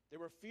lust. They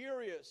were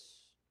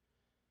furious.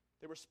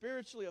 They were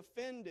spiritually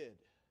offended.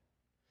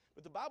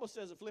 But the Bible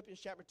says in Philippians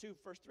chapter 2,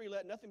 verse 3,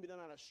 let nothing be done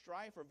out of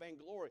strife or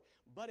vainglory,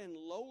 but in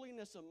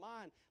lowliness of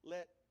mind,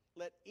 let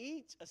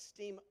each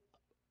esteem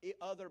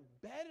other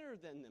better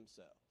than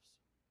themselves.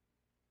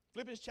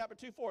 Philippians chapter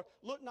 2, 4,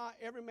 look not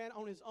every man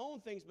on his own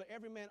things, but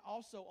every man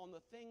also on the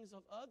things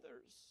of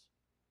others.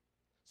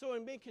 So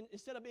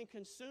instead of being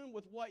consumed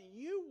with what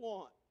you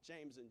want,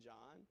 James and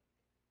John,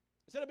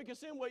 instead of being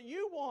consumed with what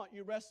you want,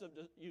 you rest of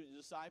you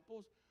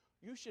disciples,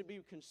 you should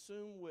be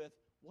consumed with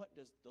what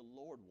does the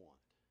Lord want.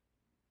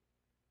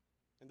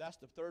 And that's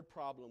the third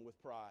problem with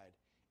pride.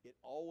 It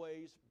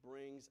always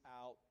brings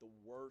out the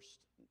worst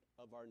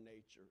of our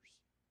natures,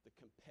 the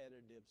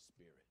competitive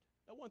spirit.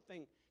 Now, one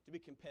thing to be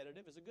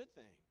competitive is a good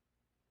thing.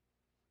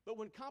 But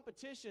when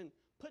competition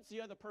puts the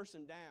other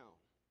person down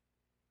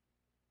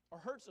or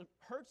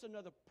hurts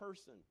another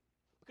person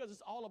because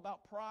it's all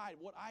about pride,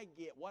 what I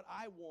get, what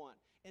I want,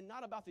 and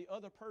not about the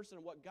other person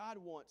and what God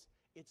wants,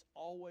 it's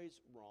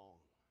always wrong.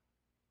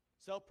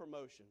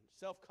 Self-promotion,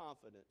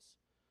 self-confidence,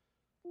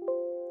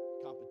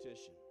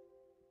 competition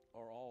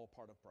are all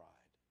part of pride.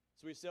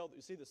 So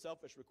we see the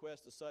selfish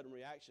request, the sudden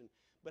reaction.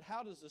 But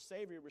how does the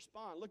Savior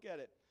respond? Look at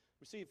it.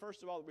 We see,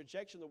 first of all, the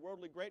rejection of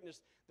worldly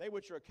greatness. They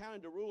which are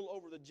accounted to rule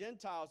over the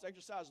Gentiles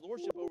exercise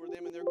lordship over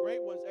them, and their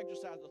great ones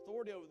exercise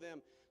authority over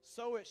them.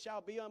 So it shall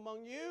be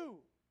among you.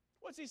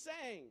 What's he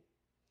saying?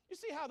 You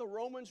see how the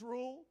Romans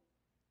rule?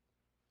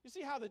 You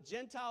see how the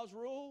Gentiles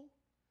rule?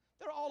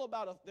 They're all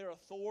about their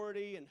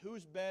authority and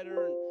who's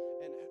better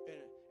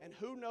and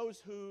who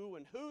knows who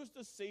and who's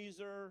the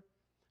Caesar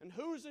and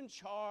who's in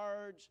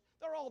charge.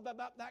 They're all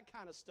about that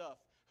kind of stuff.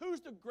 Who's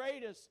the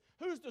greatest?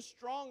 Who's the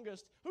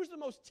strongest? Who's the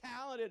most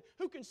talented?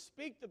 Who can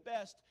speak the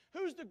best?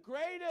 Who's the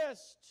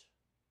greatest?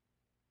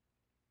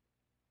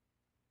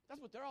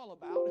 That's what they're all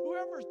about.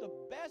 Whoever's the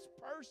best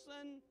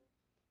person,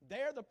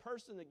 they're the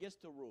person that gets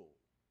to rule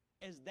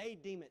as they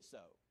deem it so.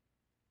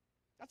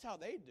 That's how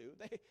they do.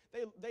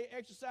 They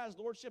exercise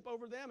lordship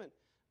over them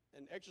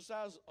and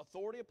exercise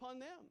authority upon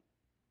them.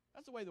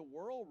 That's the way the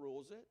world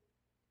rules it.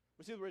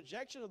 We see the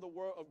rejection of the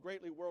world of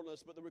greatly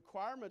worldliness, but the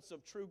requirements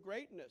of true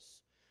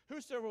greatness.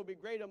 Whosoever will be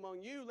great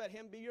among you, let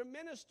him be your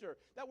minister.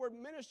 That word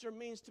minister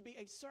means to be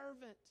a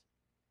servant.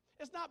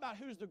 It's not about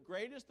who's the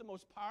greatest, the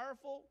most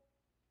powerful,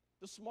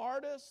 the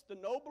smartest, the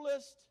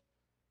noblest,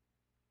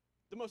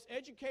 the most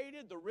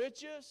educated, the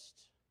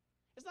richest.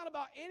 It's not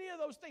about any of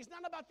those things. It's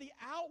not about the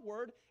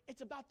outward.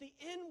 It's about the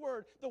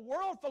inward. The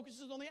world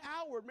focuses on the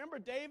outward. Remember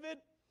David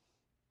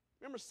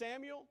Remember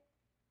Samuel?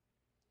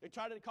 They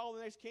tried to call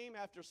the next king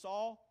after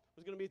Saul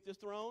was going to be at this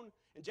throne.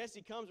 And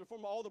Jesse comes before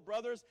all the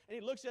brothers, and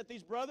he looks at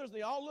these brothers.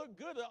 They all look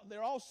good.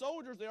 They're all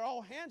soldiers. They're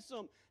all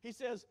handsome. He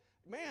says,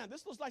 man,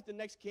 this looks like the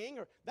next king,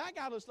 or that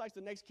guy looks like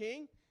the next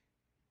king.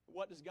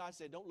 What does God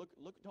say? Don't look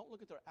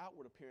at their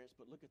outward appearance,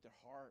 but look at their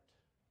heart.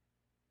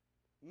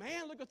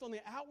 Man looketh on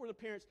the outward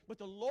appearance, but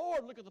the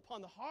Lord looketh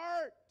upon the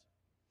heart.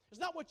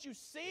 It's not what you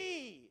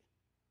see.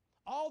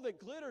 All that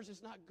glitters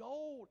is not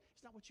gold.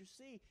 It's not what you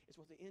see. It's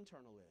what the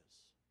internal is.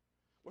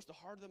 What's the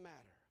heart of the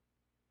matter?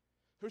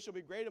 Who shall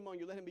be great among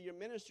you? Let him be your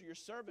minister, your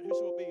servant. Who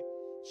shall be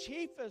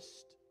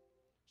chiefest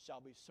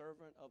shall be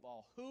servant of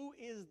all. Who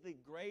is the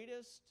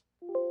greatest?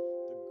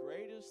 The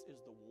greatest is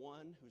the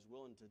one who's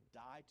willing to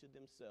die to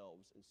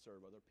themselves and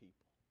serve other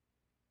people.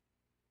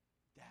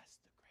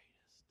 That's the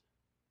greatest.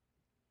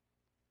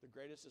 The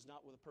greatest is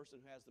not with the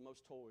person who has the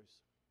most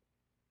toys.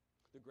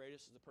 The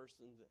greatest is the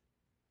person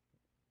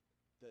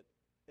that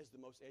is the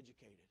most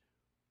educated,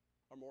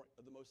 or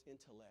the most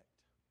intellect,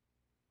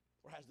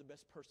 or has the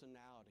best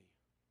personality,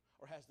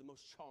 or has the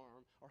most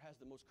charm, or has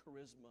the most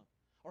charisma,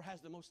 or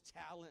has the most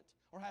talent,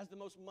 or has the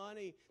most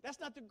money. That's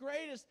not the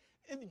greatest.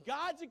 In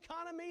God's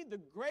economy,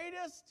 the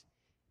greatest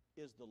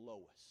is the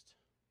lowest.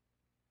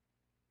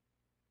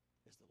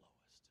 Is the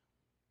lowest.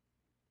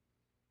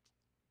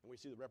 And we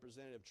see the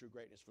representative of true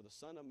greatness. For the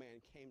Son of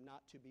Man came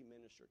not to be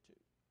ministered to.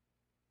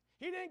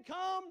 He didn't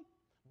come,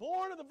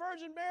 born of the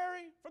Virgin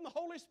Mary, from the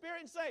Holy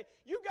Spirit, and say,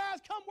 you guys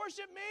come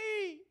worship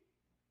me.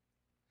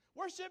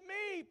 Worship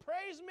me,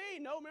 praise me.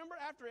 No, remember,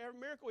 after every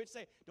miracle, he'd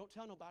say, don't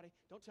tell nobody,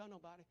 don't tell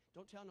nobody,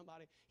 don't tell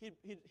nobody.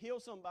 He'd heal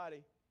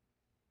somebody.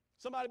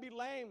 Somebody be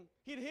lame,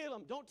 he'd heal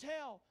them. Don't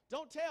tell,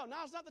 don't tell.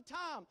 Now's not the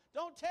time,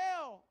 don't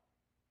tell.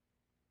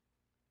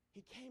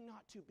 He came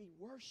not to be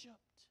worshiped.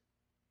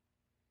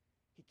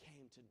 He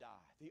came to die.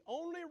 The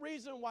only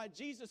reason why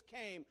Jesus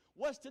came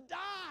was to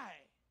die.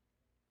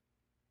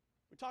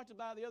 We talked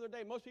about it the other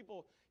day. Most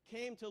people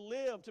came to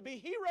live, to be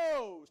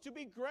heroes, to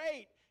be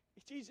great.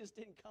 Jesus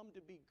didn't come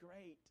to be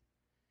great.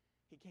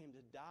 He came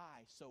to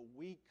die so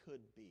we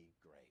could be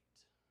great.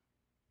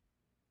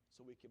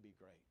 So we could be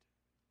great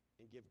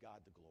and give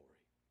God the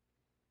glory.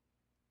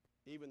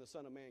 Even the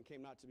Son of Man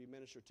came not to be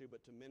ministered to,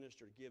 but to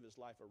minister, to give his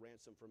life a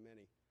ransom for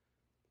many.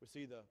 We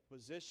see the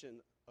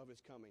position of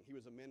his coming. He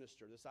was a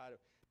minister. This side of,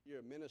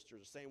 you're a minister,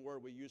 the same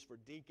word we use for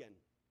deacon.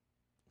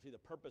 See the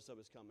purpose of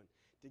his coming,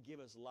 to give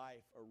his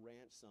life a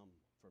ransom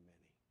for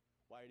many.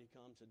 Why did he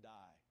come? To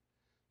die,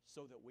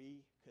 so that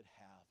we could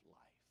have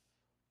life.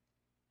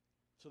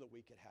 So that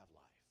we could have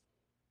life.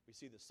 We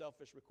see the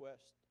selfish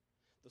request,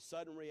 the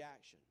sudden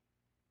reaction,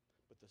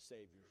 but the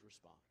Savior's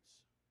response.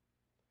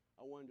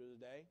 I wonder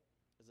today,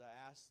 as I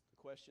asked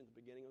the question at the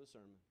beginning of the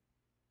sermon,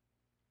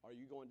 are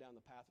you going down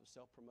the path of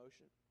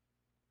self-promotion?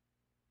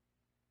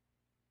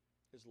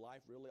 Is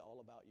life really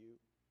all about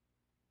you?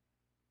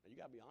 Now, you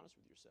got to be honest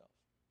with yourself.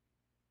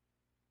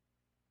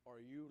 Or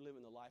are you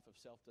living the life of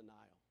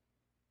self-denial?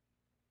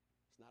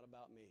 It's not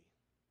about me.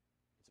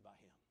 It's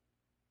about him.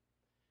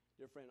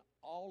 Dear friend,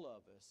 all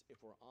of us, if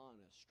we're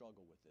honest,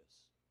 struggle with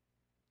this.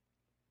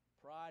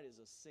 Pride is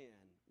a sin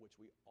which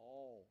we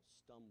all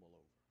stumble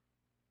over.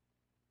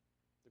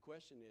 The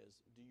question is,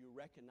 do you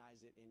recognize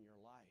it in your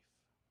life?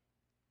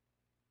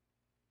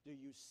 Do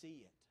you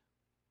see it?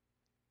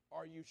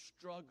 Are you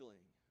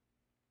struggling?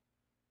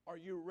 Are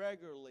you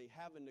regularly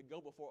having to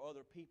go before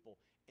other people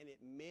and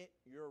admit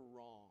you're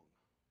wrong?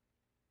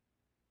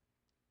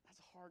 That's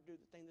a hard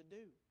thing to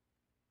do.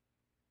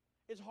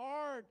 It's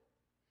hard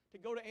to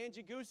go to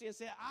Angie Goosey and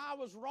say, I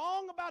was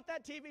wrong about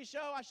that TV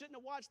show. I shouldn't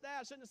have watched that.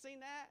 I shouldn't have seen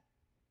that.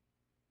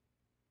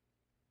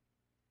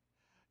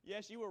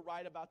 Yes, you were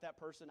right about that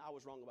person. I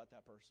was wrong about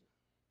that person.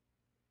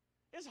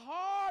 It's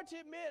hard to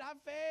admit I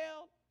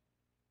failed.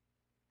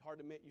 Hard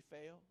to admit you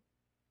failed.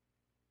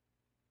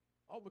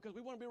 Oh, because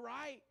we want to be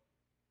right.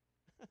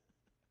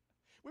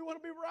 We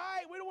want to be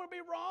right. We don't want to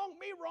be wrong.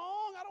 Me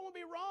wrong. I don't want to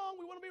be wrong.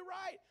 We want to be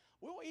right.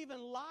 We won't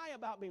even lie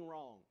about being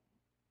wrong.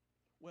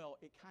 Well,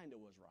 it kind of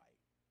was right.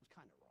 It was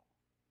kind of wrong.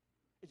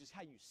 It's just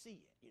how you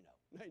see it, you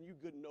know. And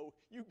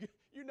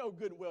you know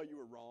good and well you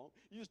were wrong.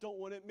 You just don't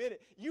want to admit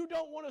it. You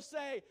don't want to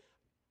say,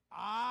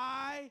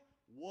 I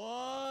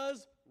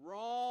was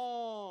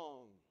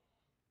wrong.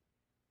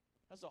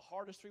 That's the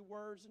hardest 3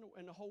 words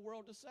in the whole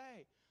world to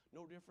say.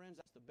 No, dear friends,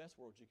 that's the best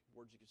words you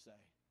could say.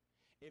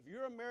 If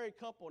you're a married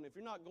couple and if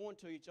you're not going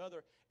to each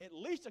other at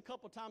least a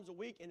couple times a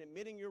week and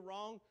admitting you're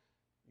wrong,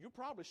 you're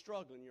probably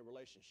struggling in your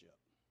relationship.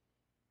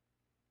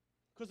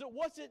 Because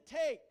what's it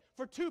take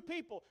for 2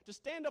 people to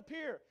stand up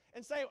here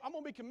and say, I'm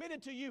going to be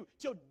committed to you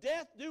till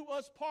death do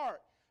us part?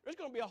 There's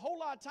going to be a whole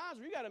lot of times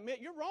where you got to admit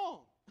you're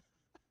wrong.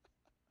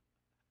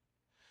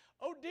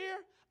 Oh dear,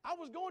 I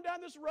was going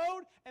down this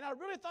road and I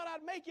really thought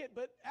I'd make it,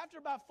 but after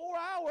about 4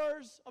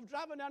 hours of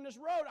driving down this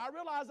road, I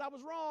realized I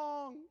was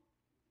wrong.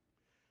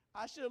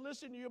 I should have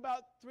listened to you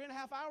about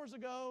 3.5 hours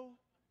ago.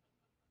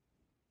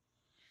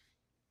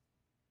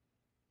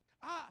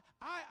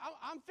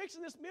 I'm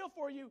fixing this meal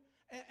for you,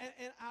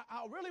 and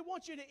I really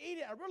want you to eat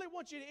it. I really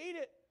want you to eat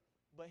it.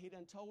 But he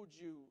done told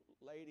you,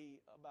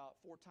 lady, about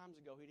 4 times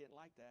ago he didn't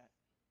like that.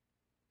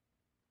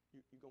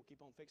 You going to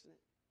keep on fixing it?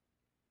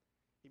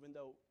 Even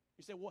though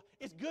you say, well,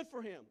 it's good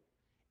for him.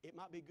 It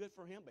might be good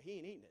for him, but he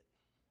ain't eating it.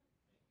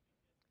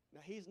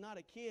 Now, he's not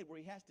a kid where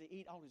he has to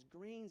eat all his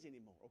greens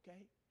anymore,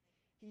 okay?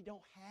 He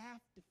don't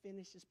have to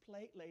finish his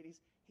plate, ladies.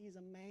 He's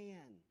a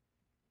man.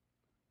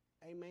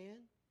 Amen?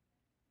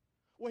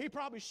 Well, he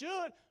probably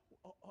should.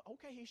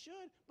 Okay, he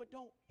should, but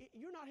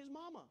you're not his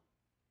mama.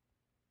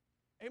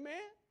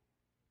 Amen?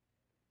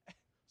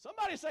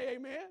 Somebody say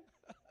amen.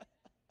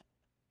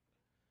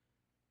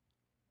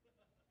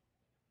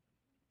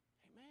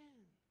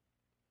 Amen.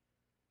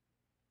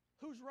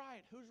 Who's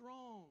right? Who's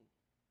wrong?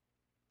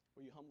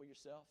 Will you humble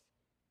yourself?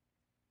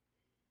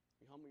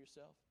 You humble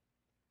yourself?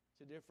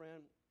 So, dear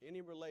friend, any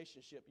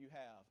relationship you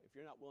have, if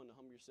you're not willing to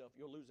humble yourself,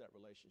 you'll lose that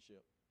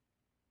relationship.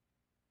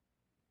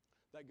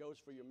 That goes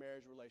for your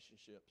marriage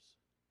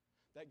relationships.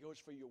 That goes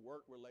for your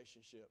work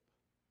relationship.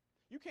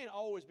 You can't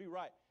always be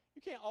right.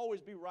 You can't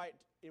always be right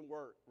in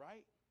work,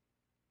 right?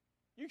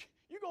 You're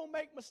going to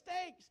make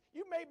mistakes.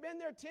 You may have been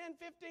there 10,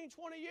 15,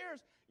 20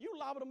 years. You're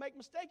liable to make a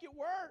mistake at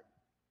work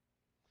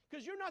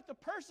because you're not the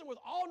person with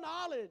all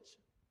knowledge,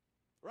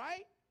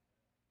 right?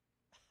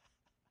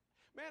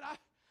 Man,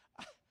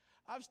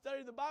 I've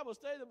studied the Bible,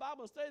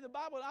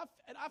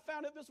 and I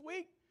found out this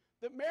week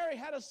that Mary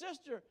had a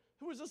sister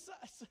who was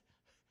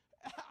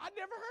I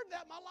never heard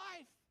that in my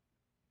life.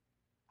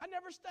 I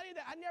never studied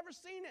that. I never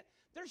seen it.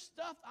 There's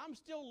stuff I'm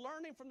still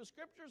learning from the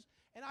Scriptures,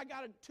 and I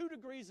got 2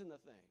 degrees in the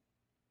thing.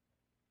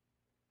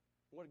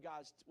 What's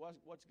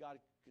God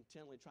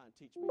continually trying to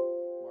teach me?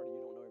 Marty,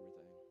 you don't know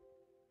everything.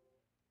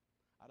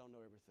 I don't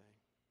know everything.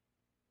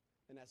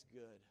 And that's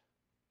good.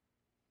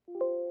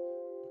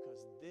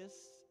 Because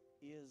this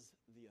is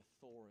the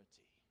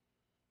authority.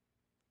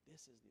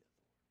 This is the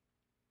authority.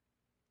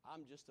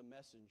 I'm just a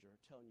messenger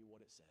telling you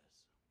what it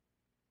says.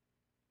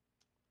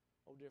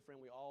 Oh, dear friend,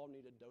 we all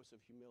need a dose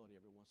of humility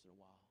every once in a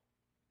while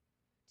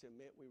to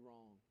admit we're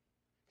wrong.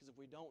 Because if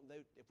we don't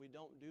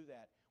do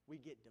that, we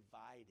get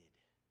divided.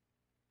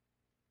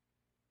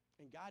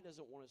 And God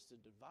doesn't want us to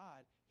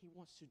divide. He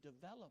wants to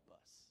develop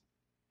us.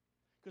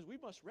 Because we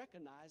must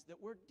recognize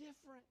that we're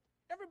different.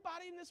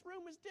 Everybody in this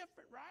room is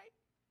different, right?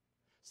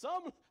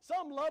 Some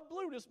love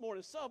blue this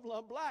morning. Some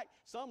love black.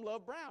 Some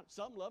love brown.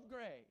 Some love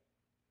gray.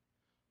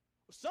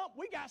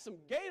 We got some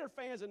Gator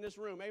fans in this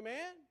room,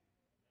 amen?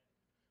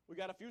 We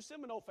got a few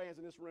Seminole fans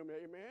in this room,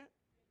 amen?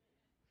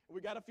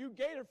 We got a few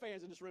Gator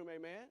fans in this room,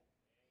 amen?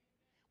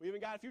 We even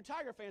got a few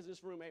Tiger fans in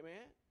this room,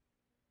 amen?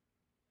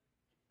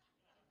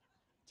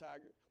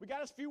 Tiger. We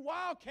got a few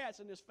Wildcats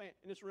in this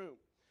room.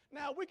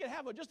 Now, we can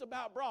have a just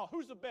about brawl.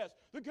 Who's the best?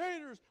 The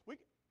Gators. We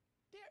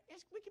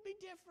can be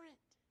different.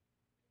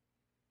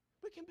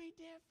 We can be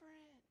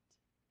different.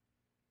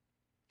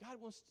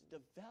 God wants to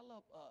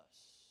develop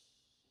us.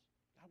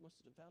 God wants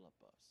to develop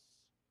us.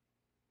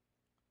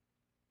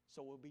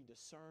 So we'll be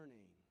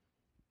discerning.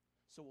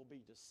 So we'll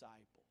be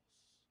disciples.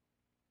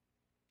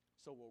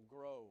 So we'll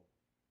grow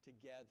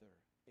together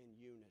in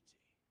unity.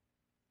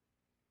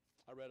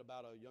 I read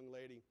about a young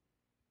lady.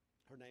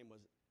 Her name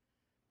was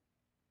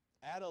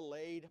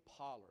Adelaide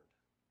Pollard.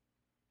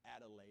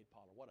 Adelaide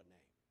Pollard, what a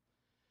name.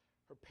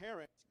 Her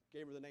parents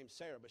gave her the name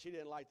Sarah, but she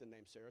didn't like the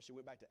name Sarah. She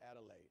went back to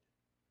Adelaide.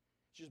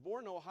 She was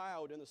born in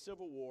Ohio during the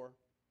Civil War,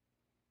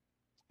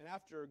 and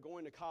after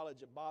going to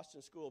college at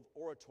Boston School of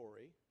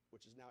Oratory,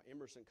 which is now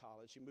Emerson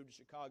College, she moved to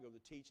Chicago to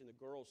teach in the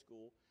girls'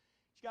 school.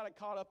 She got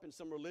caught up in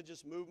some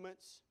religious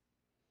movements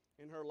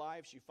in her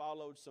life. She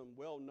followed some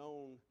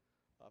well-known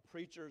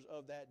preachers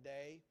of that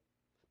day.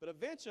 But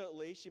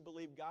eventually, she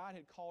believed God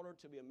had called her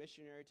to be a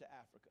missionary to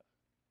Africa.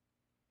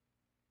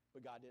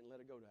 But God didn't let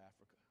her go to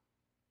Africa.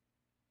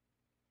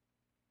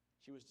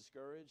 She was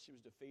discouraged. She was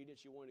defeated.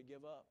 She wanted to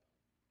give up.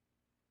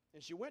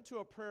 And she went to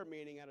a prayer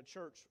meeting at a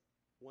church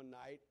one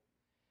night,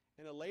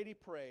 and a lady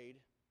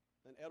prayed,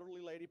 an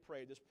elderly lady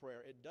prayed this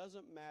prayer. It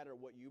doesn't matter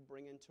what you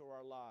bring into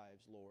our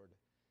lives, Lord.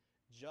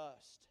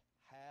 Just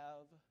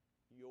have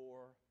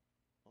your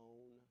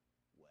own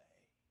way.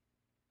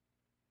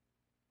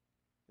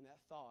 And that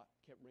thought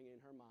kept ringing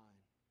in her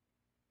mind.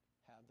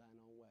 Have thine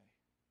own way.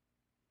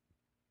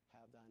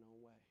 Have thine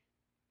own way.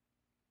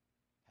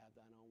 Have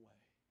thine own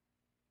way.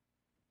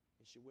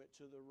 And she went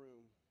to the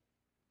room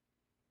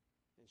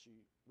and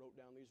she wrote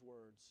down these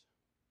words.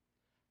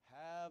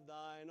 Have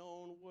thine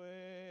own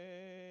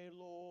way,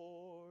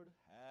 Lord.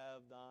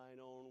 Have thine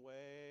own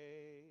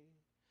way.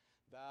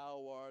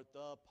 Thou art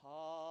the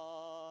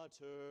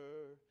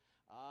potter.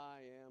 I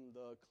am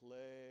the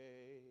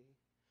clay.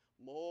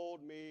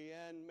 Mold me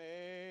and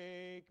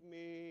make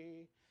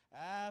me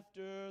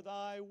after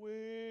thy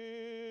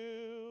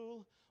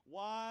will,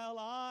 while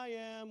I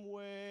am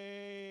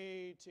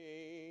waiting,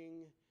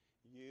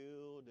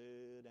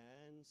 yielded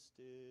and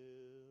still.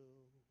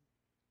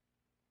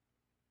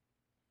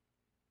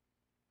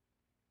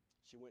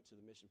 She went to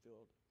the mission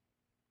field,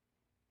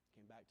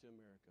 came back to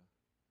America,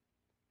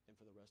 and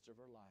for the rest of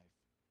her life,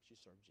 she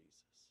served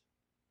Jesus.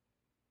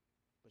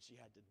 But she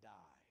had to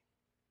die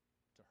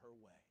to her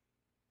way.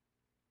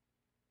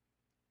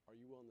 Are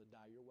you willing to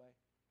die your way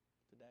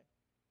today?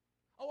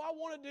 Oh, I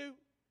want to do.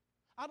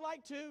 I'd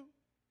like to.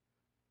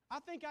 I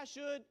think I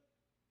should.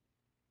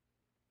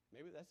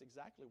 Maybe that's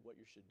exactly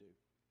what you should do.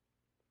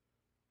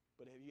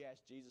 But have you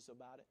asked Jesus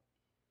about it?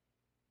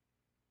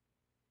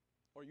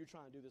 Or are you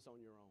trying to do this on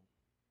your own?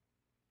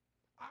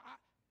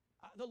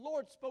 The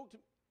Lord spoke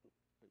to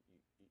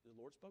the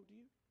Lord spoke to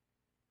you?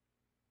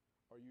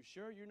 Are you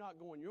sure you're not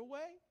going your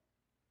way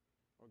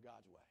or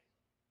God's way?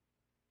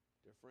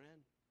 Dear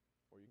friend,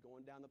 or are you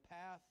going down the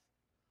path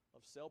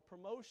of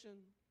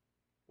self-promotion?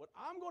 What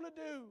I'm going to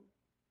do?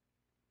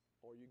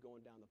 Or are you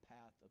going down the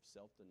path of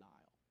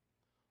self-denial?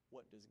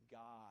 What does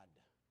God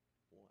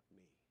want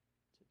me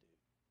to do?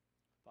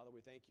 Father,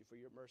 we thank you for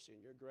your mercy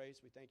and your grace.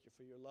 We thank you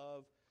for your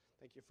love.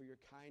 Thank you for your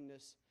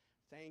kindness.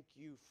 Thank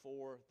you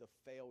for the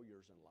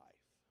failures in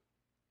life.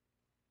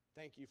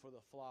 Thank you for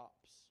the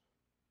flops.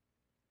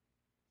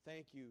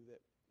 Thank you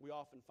that we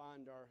often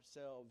find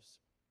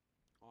ourselves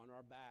on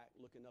our back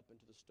looking up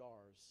into the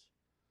stars,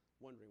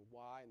 wondering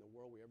why in the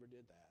world we ever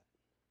did that.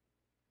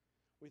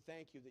 We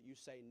thank you that you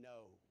say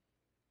no.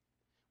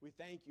 We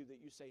thank you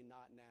that you say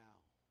not now.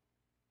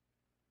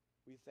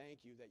 We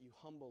thank you that you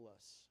humble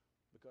us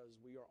because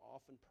we are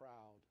often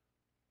proud.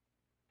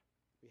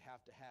 We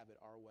have to have it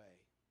our way.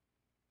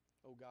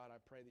 Oh God, I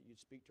pray that you'd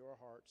speak to our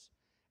hearts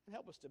and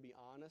help us to be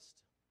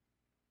honest.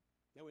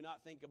 May we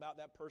not think about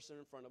that person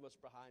in front of us,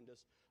 behind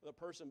us, or the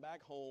person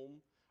back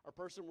home, or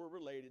person we're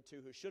related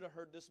to who should have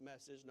heard this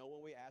message, know when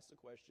we ask the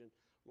question,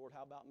 Lord,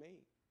 how about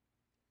me?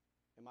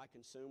 Am I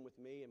consumed with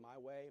me and my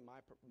way,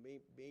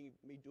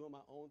 me doing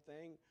my own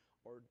thing?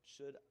 Or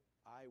should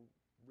I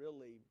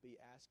really be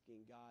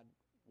asking God,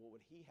 what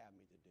would he have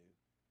me to do?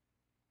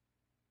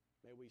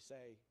 May we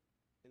say,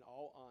 in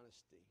all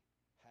honesty,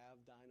 have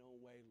thine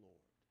own way,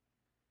 Lord.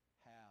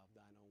 Have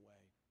thine own way.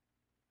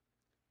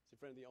 See,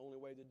 friend, the only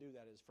way to do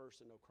that is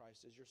first to know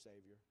Christ as your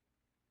Savior.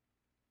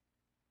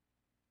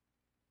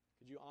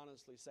 Could you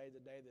honestly say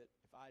today that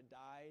if I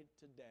died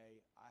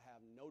today, I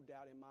have no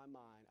doubt in my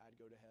mind I'd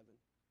go to heaven?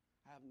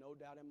 I have no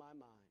doubt in my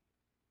mind.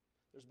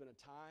 There's been a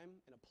time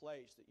and a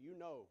place that you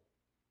know,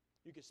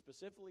 you could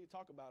specifically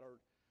talk about, or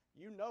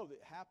you know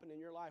that happened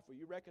in your life where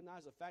you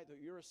recognize the fact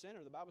that you're a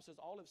sinner. The Bible says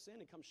all have sinned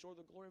and come short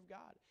of the glory of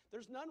God.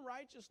 There's none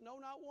righteous,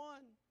 no, not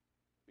one.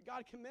 But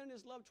God commended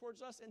his love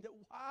towards us, and that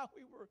while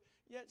we were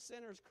yet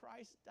sinners,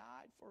 Christ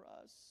died for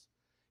us.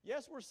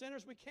 Yes, we're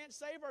sinners. We can't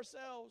save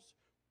ourselves.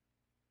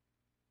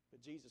 But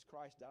Jesus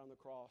Christ died on the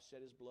cross,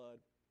 shed his blood,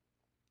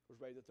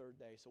 was raised the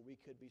third day so we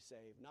could be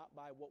saved. Not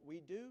by what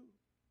we do,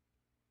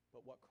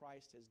 but what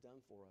Christ has done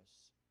for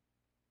us.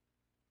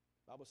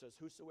 The Bible says,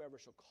 whosoever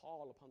shall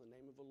call upon the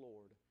name of the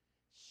Lord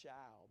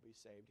shall be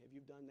saved. Have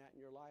you done that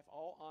in your life?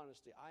 All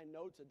honesty, I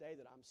know today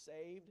that I'm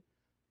saved.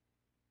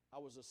 I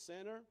was a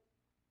sinner,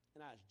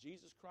 and I asked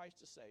Jesus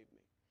Christ to save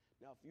me.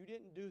 Now, if you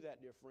didn't do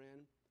that, dear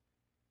friend,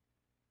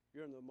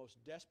 you're in the most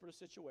desperate of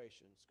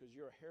situations because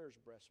you're a hair's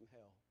breadth from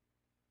hell.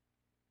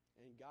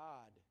 And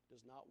God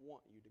does not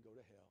want you to go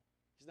to hell.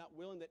 He's not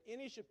willing that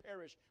any should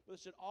perish, but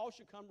that all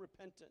should come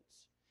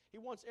repentance. He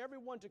wants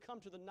everyone to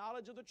come to the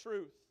knowledge of the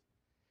truth.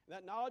 And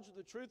that knowledge of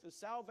the truth is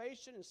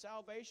salvation, and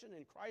salvation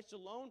in Christ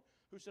alone,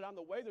 who said, I'm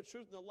the way, the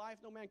truth, and the life.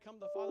 No man come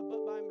to the Father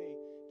but by me.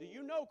 Do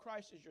you know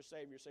Christ is your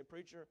Savior? Say,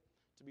 preacher,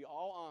 to be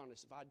all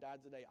honest, if I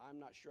died today, I'm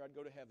not sure I'd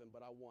go to heaven,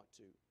 but I want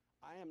to.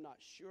 I am not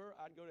sure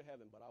I'd go to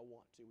heaven, but I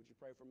want to. Would you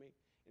pray for me?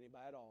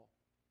 Anybody at all?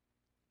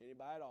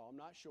 Anybody at all? I'm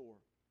not sure.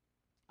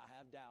 I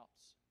have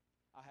doubts.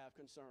 I have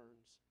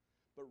concerns.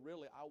 But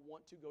really, I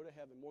want to go to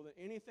heaven. More than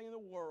anything in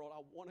the world, I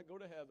want to go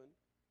to heaven.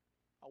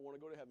 I want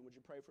to go to heaven. Would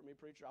you pray for me,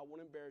 preacher? I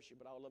won't embarrass you,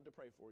 but I would love to pray for you.